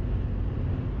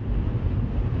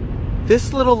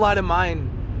 This little light of mine.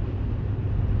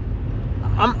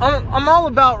 I'm all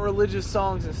about religious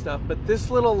songs and stuff, but this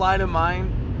little light of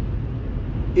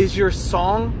mine is your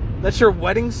song. That's your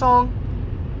wedding song.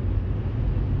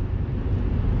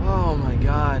 Oh my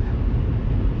God.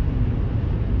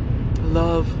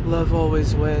 Love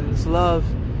always wins. Love.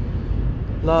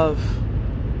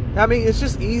 I mean, it's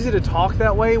just easy to talk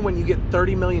that way when you get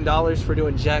 $30 million for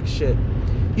doing jack shit.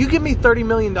 You give me $30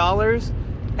 million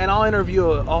and I'll interview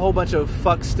a whole bunch of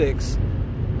fucksticks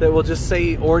that will just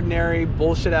say ordinary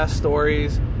bullshit-ass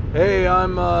stories. Hey,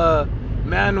 I'm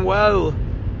Manuel,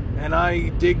 and I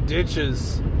dig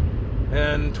ditches.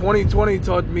 And 2020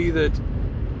 taught me that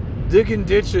digging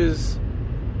ditches,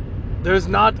 there's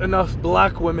not enough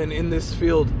black women in this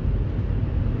field.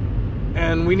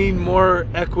 And we need more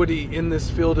equity in this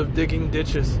field of digging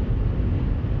ditches.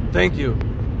 Thank you.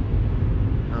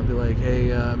 I'll be like, hey,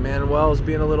 Manuel's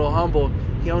being a little humble.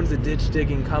 He owns a ditch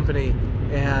digging company,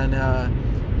 and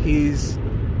he's,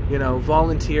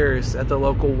 volunteers at the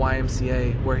local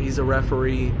YMCA where he's a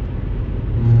referee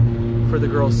for the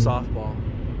girls' softball,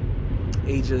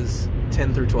 ages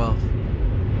 10 through 12.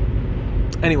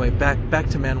 Anyway, back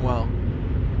to Manuel.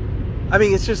 I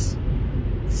mean, it's just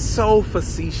so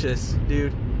facetious,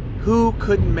 dude. Who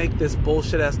couldn't make this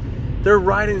bullshit ass? They're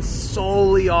riding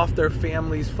solely off their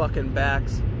families' fucking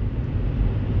backs.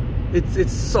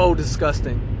 It's so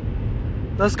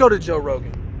disgusting. Let's go to Joe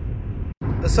Rogan.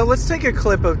 So let's take a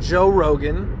clip of Joe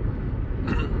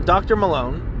Rogan, Dr.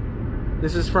 Malone.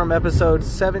 This is from episode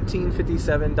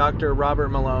 1757, Dr. Robert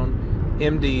Malone,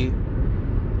 MD,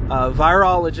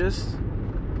 virologist.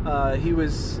 He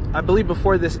was, I believe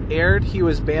before this aired, he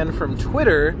was banned from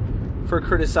Twitter for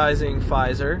criticizing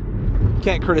Pfizer.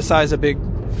 Can't criticize a big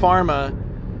pharma,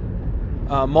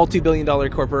 multi-billion-dollar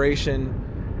corporation,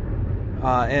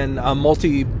 and a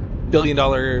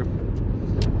multi-billion-dollar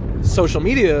social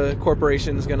media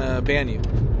corporation is going to ban you.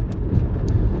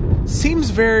 Seems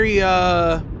very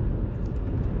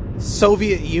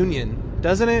Soviet Union,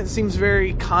 doesn't it? Seems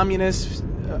very communist.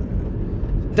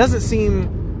 Doesn't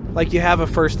seem like you have a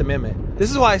First Amendment. This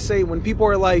is why I say when people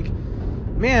are like,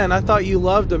 man, I thought you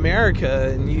loved America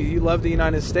and you love the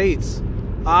United States.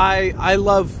 I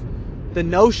love the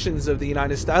notions of the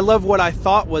United States. I love what I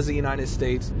thought was the United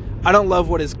States. I don't love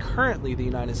what is currently the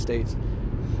United States.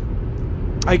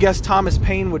 I guess Thomas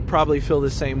Paine would probably feel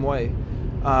the same way.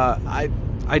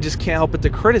 I just can't help but to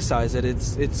criticize it.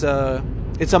 It's a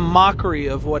mockery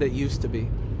of what it used to be.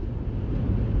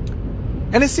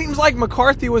 And it seems like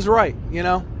McCarthy was right,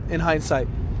 in hindsight,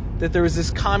 that there was this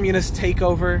communist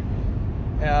takeover.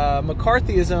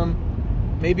 McCarthyism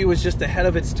maybe was just ahead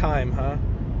of its time, huh?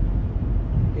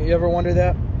 You ever wonder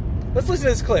that? Let's listen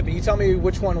to this clip and you tell me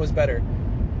which one was better.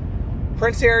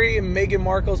 Prince Harry and Meghan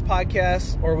Markle's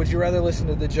podcast, or would you rather listen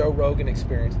to the Joe Rogan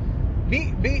Experience?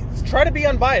 Try to be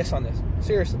unbiased on this.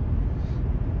 Seriously.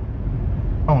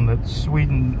 That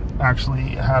Sweden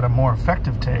actually had a more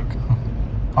effective take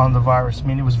on the virus. I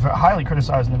mean, it was highly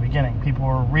criticized in the beginning. People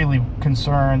were really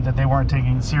concerned that they weren't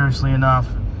taking it seriously enough.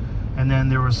 And then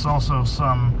there was also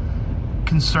some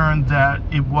concern that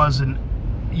it wasn't,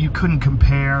 you couldn't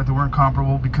compare, they weren't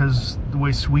comparable because the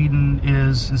way Sweden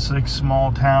is like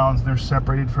small towns, they're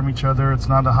separated from each other. It's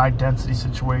not a high density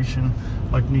situation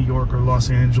like New York or Los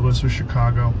Angeles or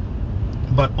Chicago.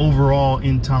 But overall,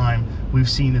 in time, we've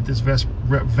seen that this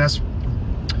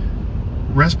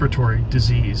respiratory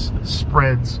disease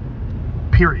spreads,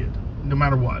 period, no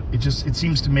matter what. It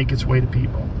seems to make its way to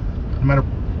people, no matter.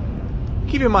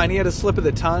 Keep in mind, he had a slip of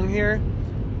the tongue here,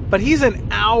 but he's an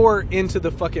hour into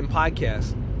the fucking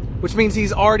podcast, which means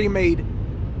he's already made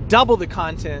double the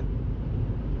content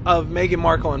of Meghan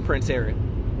Markle and Prince Harry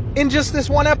in just this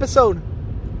one episode.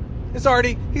 He's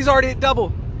already at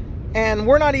double, and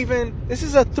we're not even. This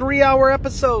is a 3-hour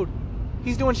episode.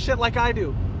 He's doing shit like I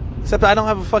do. Except I don't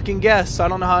have a fucking guest, so I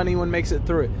don't know how anyone makes it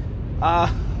through it.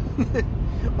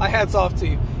 My hat's off to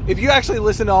you. If you actually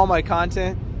listen to all my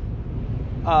content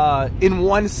in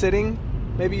one sitting,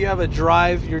 maybe you have a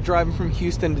drive, you're driving from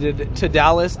Houston to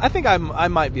Dallas, I think I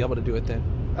might be able to do it then.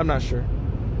 I'm not sure.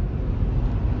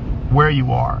 Where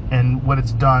you are, and what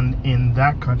it's done in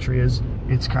that country is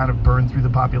it's kind of burned through the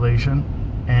population,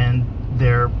 and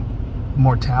their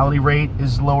mortality rate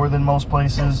is lower than most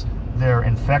places. Their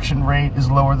infection rate is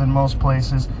lower than most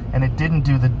places, and it didn't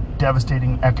do the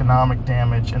devastating economic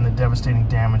damage and the devastating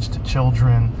damage to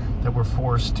children that were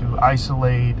forced to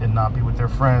isolate and not be with their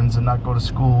friends and not go to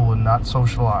school and not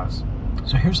socialize.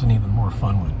 So here's an even more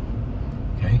fun one,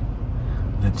 okay?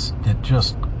 That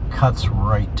just cuts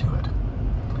right to it.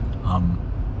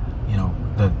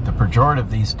 The pejorative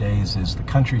these days is the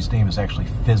country's name is actually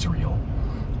Fizrael.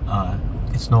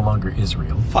 It's no longer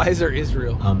Israel. Pfizer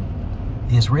Israel.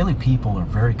 The Israeli people are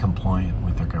very compliant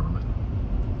with their government,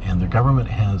 and their government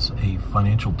has a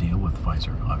financial deal with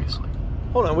Pfizer, obviously.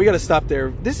 Hold on, we got to stop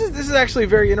there. This is actually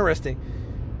very interesting.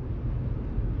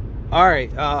 All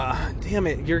right, damn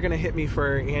it, you're gonna hit me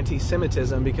for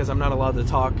anti-Semitism because I'm not allowed to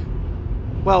talk.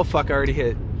 Well, fuck, I already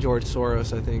hit George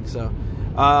Soros, I think so.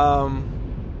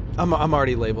 I'm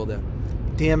already labeled it.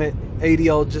 damn it,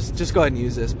 ADL, just go ahead and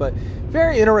use this. But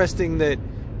very interesting that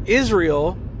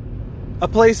Israel, a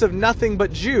place of nothing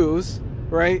but Jews,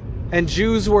 right? And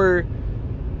Jews were,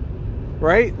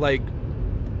 right, like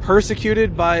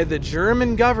persecuted by the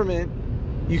German government.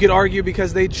 You could argue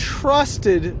because they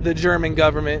trusted the German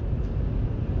government,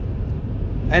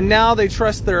 and now they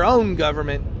trust their own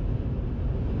government.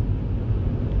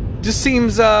 Just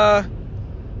seems a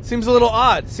little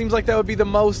odd. Seems like that would be the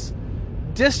most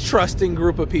distrusting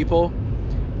group of people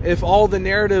if all the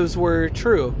narratives were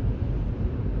true.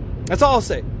 That's all I'll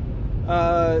say.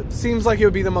 Seems like it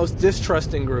would be the most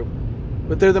distrusting group,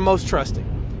 but they're the most trusting.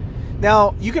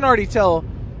 Now, you can already tell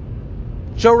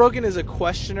Joe Rogan is a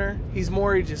questioner. He's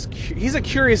a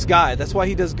curious guy. That's why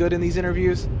he does good in these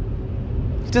interviews.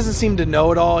 He doesn't seem to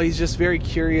know it all. He's just very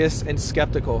curious and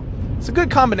skeptical. It's a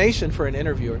good combination for an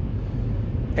interviewer.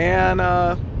 And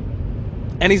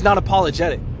he's not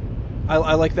apologetic.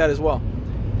 I like that as well.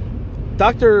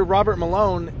 Dr. Robert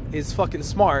Malone is fucking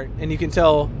smart, and you can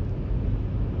tell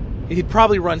he'd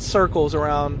probably run circles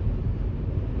around.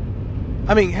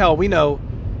 I mean, hell, we know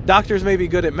doctors may be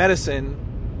good at medicine,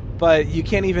 but you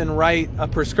can't even write a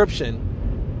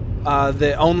prescription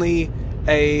that only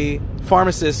a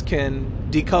pharmacist can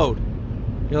decode.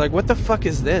 You're like, what the fuck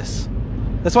is this?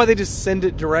 That's why they just send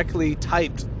it directly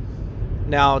typed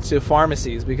now to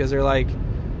pharmacies, because they're like,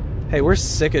 hey, we're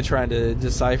sick of trying to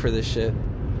decipher this shit.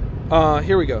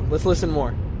 Here we go. Let's listen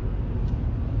more.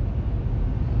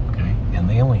 Okay, and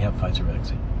they only have Pfizer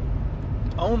vaccine.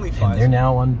 Only Pfizer. And they're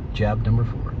now on jab number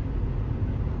 4.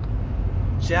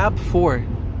 Jab 4.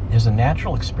 There's a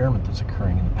natural experiment that's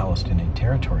occurring in the Palestinian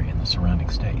territory and the surrounding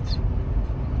states.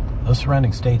 Those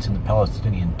surrounding states in the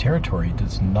Palestinian territory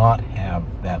does not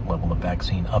have that level of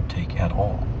vaccine uptake at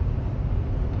all.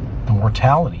 The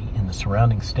mortality in the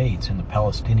surrounding states in the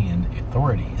Palestinian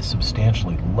Authority is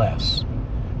substantially less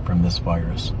from this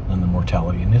virus than the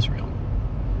mortality in Israel.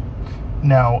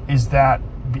 Now, is it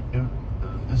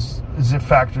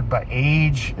factored by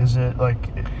age? Is it like,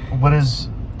 what is...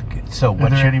 So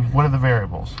what are the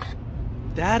variables?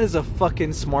 That is a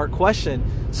fucking smart question.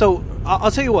 So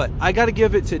I'll tell you what, I got to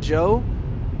give it to Joe.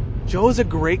 Joe's a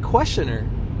great questioner.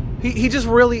 He just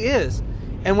really is.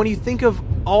 And when you think of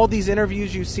all these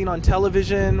interviews you've seen on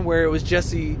television where it was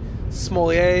Jesse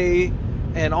Smollett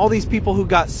and all these people who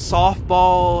got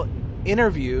softball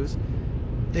interviews,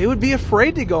 they would be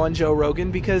afraid to go on Joe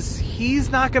Rogan because he's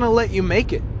not going to let you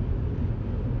make it.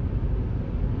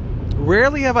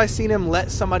 Rarely have I seen him let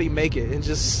somebody make it and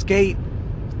just skate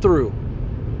through.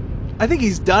 I think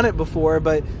he's done it before,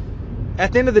 but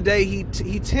at the end of the day, he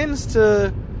tends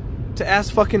to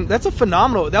ask fucking... That's a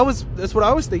phenomenal... That's what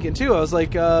I was thinking too. I was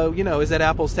like, is that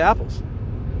apples to apples?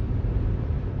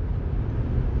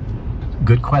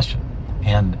 Good question.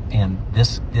 And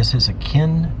this is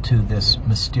akin to this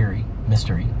mystery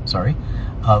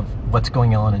of what's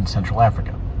going on in Central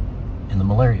Africa, in the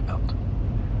malaria belt,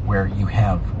 where you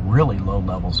have really low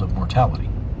levels of mortality.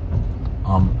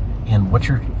 And what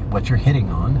you're hitting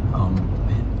on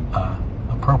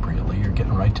appropriately, you're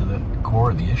getting right to the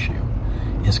core of the issue,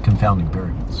 is confounding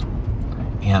variables.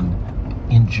 And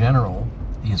in general,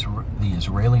 the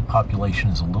Israeli population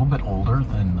is a little bit older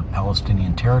than the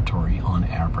Palestinian territory on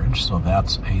average, so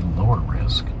that's a lower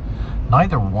risk.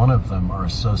 Neither one of them are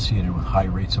associated with high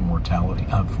rates of mortality,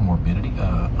 of morbidity,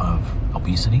 of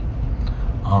obesity.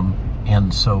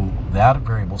 And so that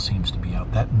variable seems to be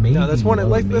out. That may that's be one. one of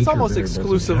the That's major almost variables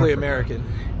exclusively in Africa,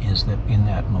 American. is that in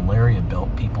that malaria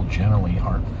belt, people generally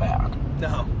aren't fat.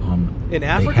 No. In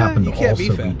Africa, they happen you to can't be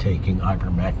also fat. taking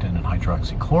ivermectin and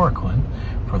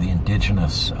hydroxychloroquine for the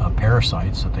indigenous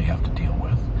parasites that they have to deal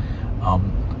with.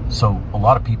 So a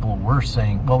lot of people were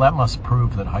saying, well, that must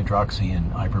prove that hydroxy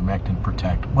and ivermectin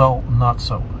protect. Well, not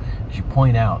so. As you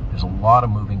point out, there's a lot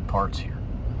of moving parts here.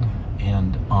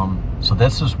 And so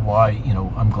this is why,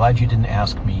 I'm glad you didn't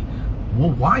ask me,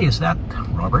 well, why is that,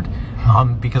 Robert?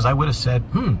 Because I would have said,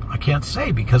 I can't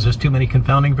say because there's too many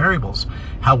confounding variables.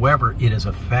 However, it is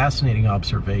a fascinating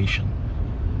observation.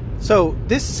 So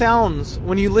this sounds,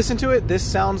 when you listen to it, this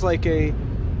sounds like and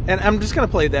I'm just going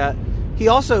to play that. He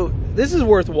also, this is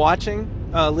worth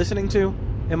watching, listening to,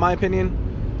 in my opinion,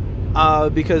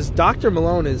 because Dr.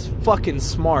 Malone is fucking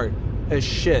smart as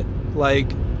shit.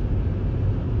 Like,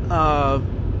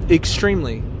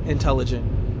 extremely intelligent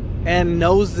and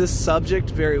knows this subject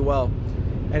very well.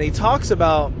 And he talks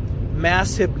about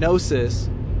mass hypnosis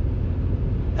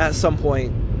at some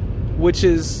point, which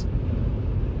is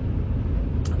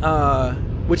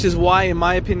why, in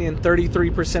my opinion,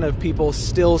 33% of people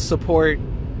still support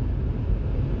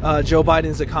Joe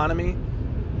Biden's economy,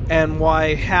 and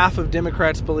why half of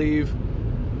Democrats believe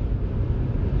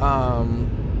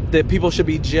that people should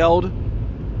be jailed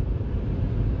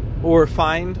or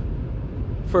fined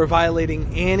for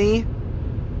violating any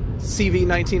CV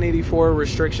 1984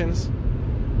 restrictions,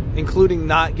 including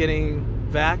not getting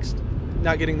vaxxed,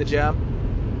 not getting the jab.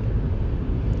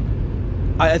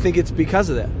 I think it's because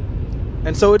of that.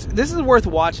 And so this is worth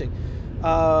watching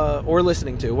or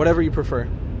listening to, whatever you prefer.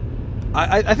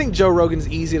 I think Joe Rogan's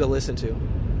easy to listen to.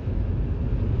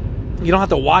 You don't have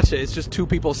to watch it. It's just two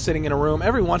people sitting in a room.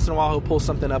 Every once in a while he'll pull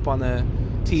something up on the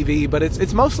TV, but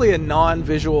it's mostly a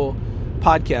non-visual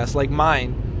podcast like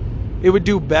mine. It would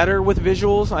do better with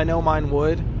visuals. I know mine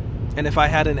would. And if I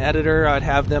had an editor, I'd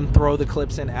have them throw the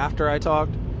clips in after I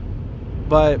talked.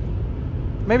 But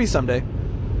maybe someday.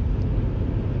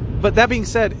 But that being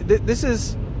said, this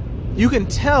is... You can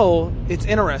tell it's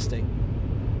interesting.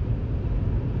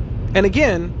 And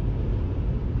again,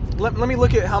 let me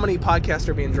look at how many podcasts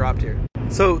are being dropped here.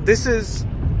 So this is...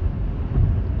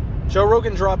 Joe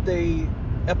Rogan dropped a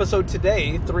episode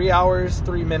today, 3 hours,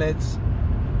 3 minutes.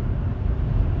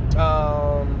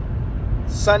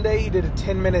 Sunday, he did a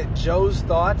 10-minute Joe's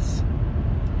Thoughts.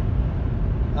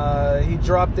 He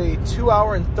dropped a 2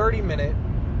 hour and 30-minute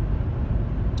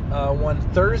one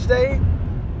Thursday,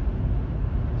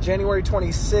 January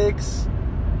 26th.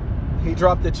 He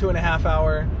dropped a 2.5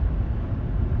 hour.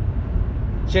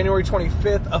 January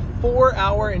 25th, a 4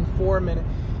 hour and 4 minute.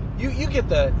 You get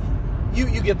the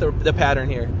pattern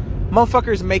here.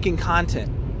 Motherfucker's making content.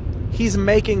 He's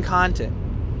making content.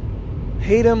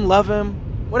 Hate him, love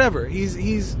him, whatever. He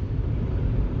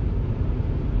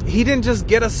didn't just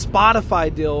get a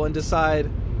Spotify deal and decide,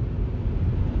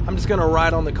 I'm just gonna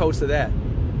ride on the coast of that.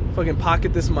 Fucking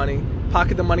pocket this money,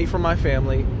 pocket the money from my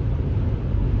family,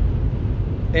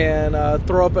 and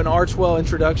throw up an Archwell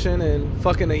introduction, and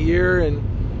fucking a year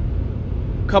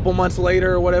and a couple months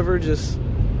later or whatever, just,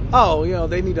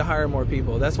 they need to hire more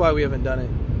people. That's why we haven't done it.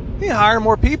 They need to hire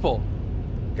more people.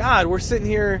 God, we're sitting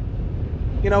here,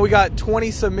 we got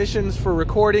 20 submissions for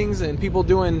recordings and people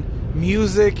doing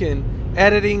music and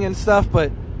editing and stuff,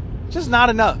 but just not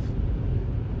enough.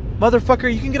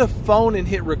 Motherfucker, you can get a phone and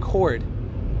hit record.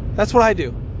 That's what I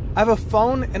do. I have a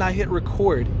phone and I hit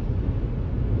record.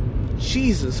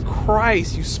 Jesus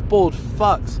Christ, you spoiled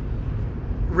fucks.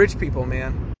 Rich people,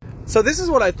 man. So this is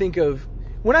what I think of.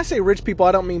 When I say rich people,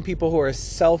 I don't mean people who are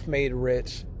self-made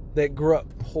rich, that grew up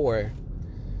poor,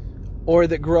 or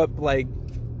that grew up like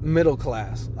middle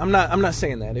class. I'm not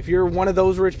saying that. If you're one of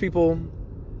those rich people,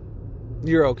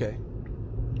 you're okay.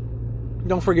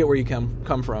 Don't forget where you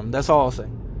come from. That's all I'll say.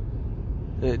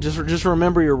 Just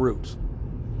remember your roots.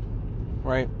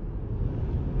 Right?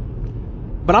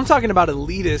 But I'm talking about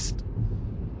elitist,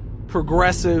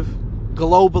 progressive,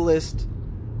 globalist,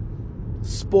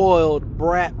 spoiled,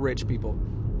 brat rich people.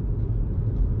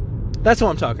 That's what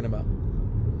I'm talking about.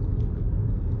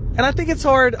 And I think it's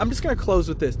hard. I'm just going to close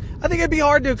with this. I think it'd be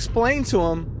hard to explain to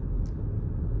them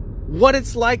what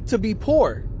it's like to be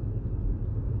poor.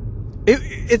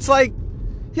 It's like,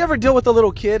 you ever deal with a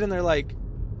little kid and they're like,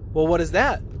 well, what is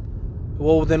that?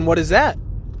 Well, then what is that?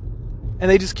 And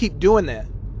they just keep doing that.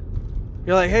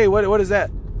 You're like, hey, what is that?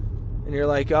 And you're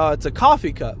like, oh, it's a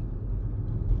coffee cup.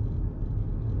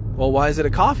 Well, why is it a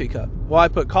coffee cup? Well, I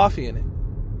put coffee in it.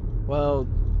 Well,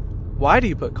 why do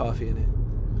you put coffee in it?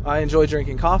 I enjoy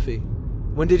drinking coffee.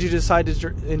 When did you decide to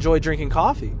enjoy drinking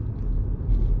coffee?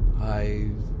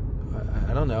 I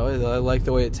don't know. I like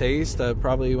the way it tastes.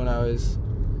 Probably when I was...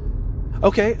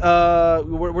 Okay,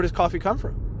 where does coffee come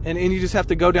from? And you just have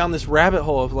to go down this rabbit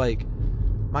hole of like,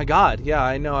 my God, yeah,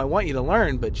 I know I want you to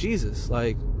learn, but Jesus,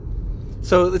 like...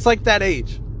 So it's like that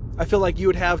age. I feel like you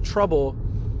would have trouble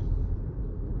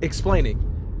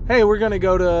explaining. Hey, we're going to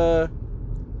go to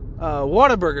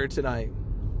Whataburger tonight.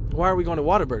 Why are we going to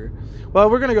Whataburger? Well,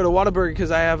 we're going to go to Whataburger because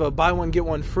I have a buy one, get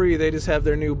one free. They just have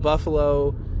their new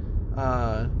buffalo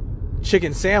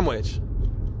chicken sandwich.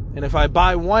 And if I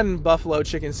buy one buffalo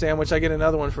chicken sandwich, I get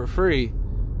another one for free.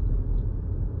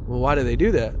 Well, why do they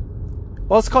do that?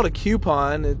 Well, it's called a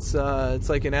coupon. It's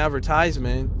like an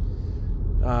advertisement.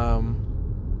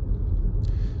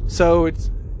 So it's,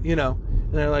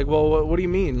 and they're like, well, what do you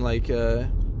mean? Like,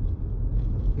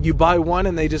 you buy one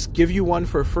and they just give you one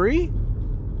for free?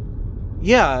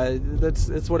 Yeah,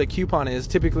 that's what a coupon is.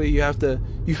 Typically,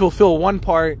 you fulfill one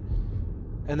part,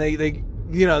 and they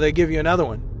give you another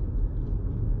one.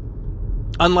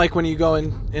 Unlike when you go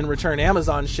and return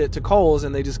Amazon shit to Kohl's,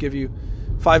 and they just give you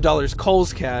 $5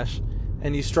 Kohl's cash,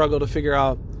 and you struggle to figure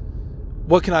out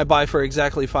what can I buy for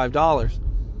exactly $5,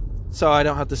 so I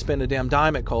don't have to spend a damn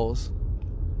dime at Kohl's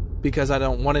because I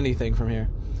don't want anything from here.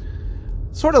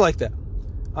 Sort of like that.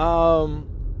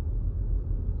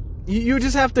 You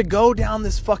just have to go down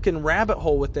this fucking rabbit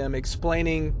hole with them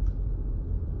explaining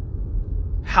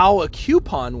how a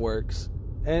coupon works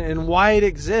and why it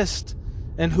exists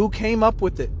and who came up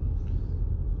with it.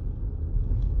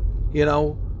 You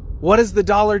know, what is the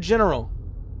Dollar General?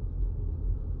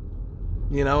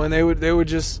 You know, and they would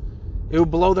just, it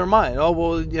would blow their mind. Oh,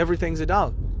 well, everything's a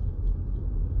dollar.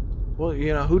 Well,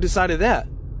 you know, who decided that?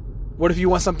 What if you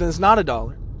want something that's not a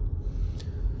dollar?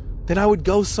 Then I would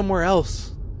go somewhere else.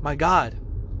 My God.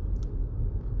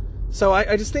 So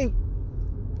I just think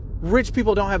rich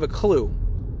people don't have a clue.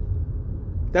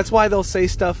 That's why they'll say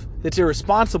stuff that's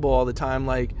irresponsible all the time,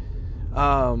 like,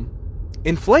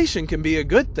 inflation can be a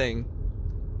good thing.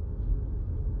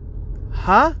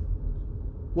 Huh?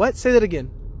 What? Say that again.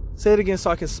 Say it again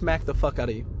so I can smack the fuck out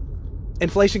of you.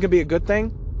 Inflation can be a good thing?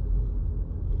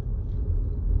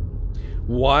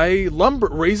 Why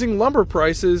raising lumber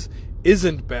prices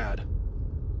isn't bad.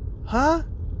 Huh?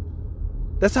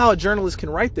 That's how a journalist can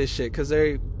write this shit, because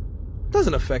it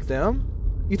doesn't affect them.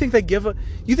 You think they give a...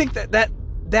 You think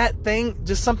that thing,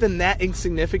 just something that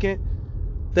insignificant,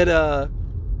 that a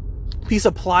piece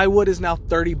of plywood is now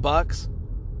 $30,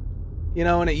 you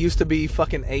know, and it used to be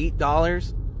fucking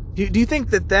 $8? Do you think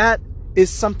that is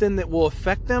something that will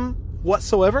affect them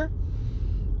whatsoever?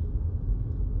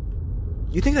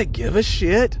 You think they give a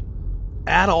shit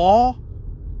at all?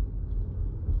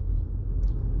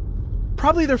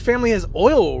 Probably their family has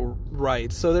oil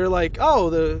rights, so they're like, oh,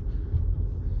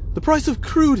 the price of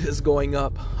crude is going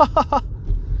up.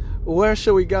 Where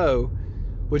shall we go?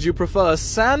 Would you prefer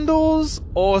sandals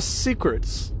or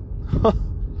secrets?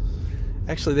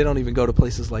 Actually, they don't even go to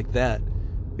places like that,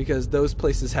 because those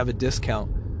places have a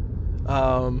discount.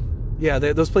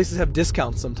 Those places have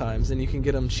discounts sometimes, and you can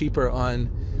get them cheaper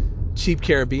on Cheap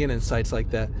Caribbean and sites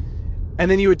like that. And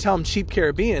then you would tell them Cheap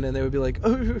Caribbean, and they would be like,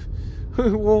 oh,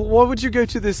 well, why would you go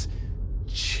to this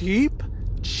cheap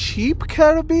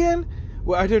Caribbean?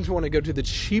 Well, I didn't want to go to the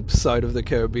cheap side of the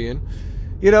Caribbean.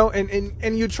 You know,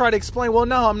 and you try to explain, well,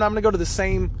 no, I'm not going to go to the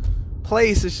same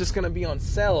place. It's just going to be on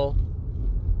sale.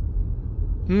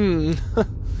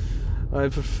 I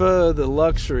prefer the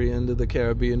luxury end of the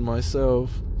Caribbean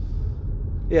myself.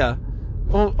 Yeah.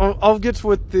 I'll get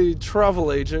with the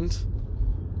travel agent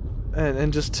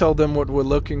and just tell them what we're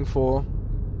looking for.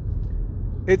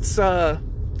 It's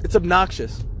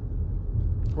obnoxious.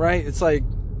 Right? It's like,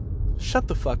 shut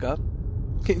the fuck up.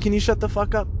 Can you shut the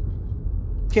fuck up?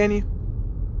 Can you?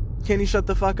 Can you shut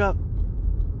the fuck up?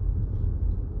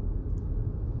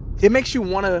 It makes you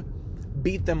want to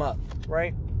beat them up,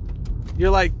 right?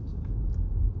 You're like,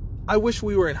 I wish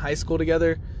we were in high school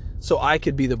together so I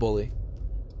could be the bully.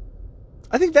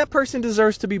 I think that person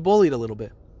deserves to be bullied a little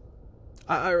bit.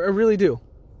 I really do.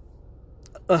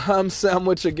 A ham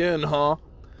sandwich again, huh?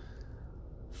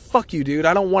 Fuck you, dude.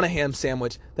 I don't want a ham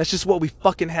sandwich. That's just what we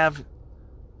fucking have.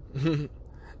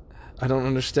 I don't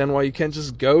understand why you can't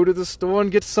just go to the store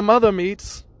and get some other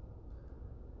meats.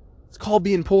 It's called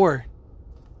being poor.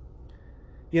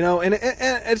 You know, and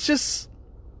it's just...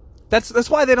 That's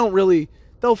why they don't really...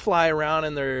 They'll fly around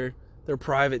in their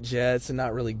private jets and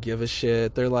not really give a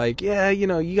shit. They're like, yeah, you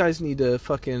know, you guys need to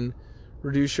fucking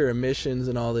reduce your emissions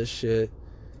and all this shit.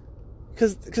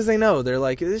 Because they know. They're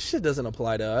like, this shit doesn't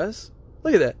apply to us.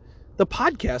 Look at that. The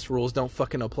podcast rules don't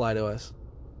fucking apply to us.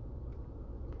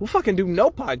 We'll fucking do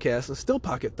no podcasts and still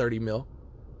pocket 30 mil.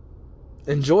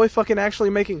 Enjoy fucking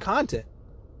actually making content.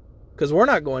 Because we're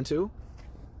not going to.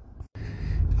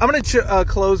 I'm going to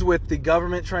close with the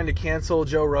government trying to cancel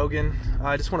Joe Rogan.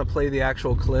 I just want to play the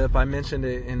actual clip. I mentioned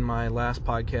it in my last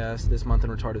podcast, This Month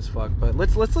in Retarded as Fuck. But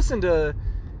let's listen to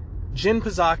Jen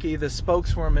Psaki, the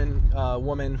spokeswoman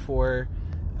woman for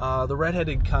the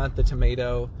redheaded cunt, the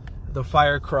tomato, the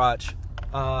fire crotch,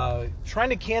 trying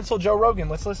to cancel Joe Rogan.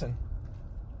 Let's listen.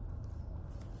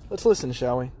 Let's listen,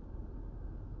 shall we?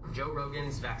 Joe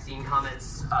Rogan's vaccine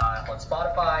comments on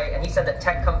Spotify, and he said that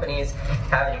tech companies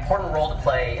have an important role to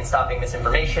play in stopping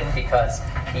misinformation because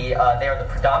they are the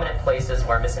predominant places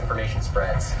where misinformation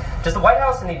spreads. Does the White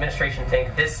House and the administration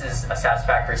think this is a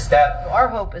satisfactory step? Our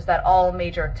hope is that all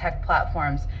major tech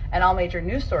platforms and all major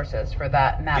news sources, for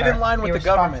that matter, get in line with the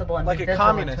government, and like be a vigilant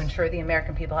communist, to ensure the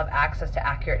American people have access to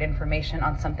accurate information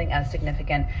on something as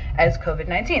significant as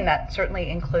COVID-19. That certainly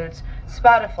includes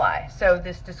Spotify. So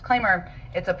this disclaimer,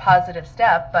 it's a positive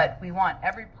step, but we want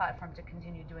every platform to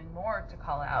continue doing more to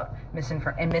call out mis and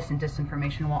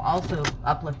disinformation while also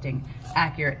uplifting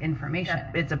accurate information.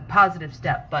 It's a positive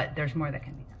step, but there's more that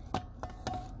can be done.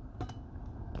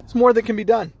 There's more that can be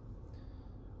done.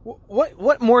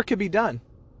 What more could be done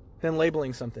than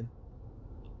labeling something?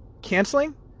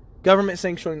 Canceling? Government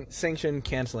sanction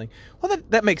canceling. Well,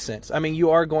 that makes sense. I mean,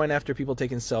 you are going after people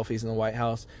taking selfies in the White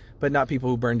House, but not people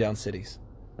who burn down cities.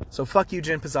 So fuck you,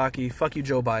 Jen Psaki. Fuck you,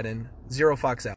 Joe Biden. Zero Fox out.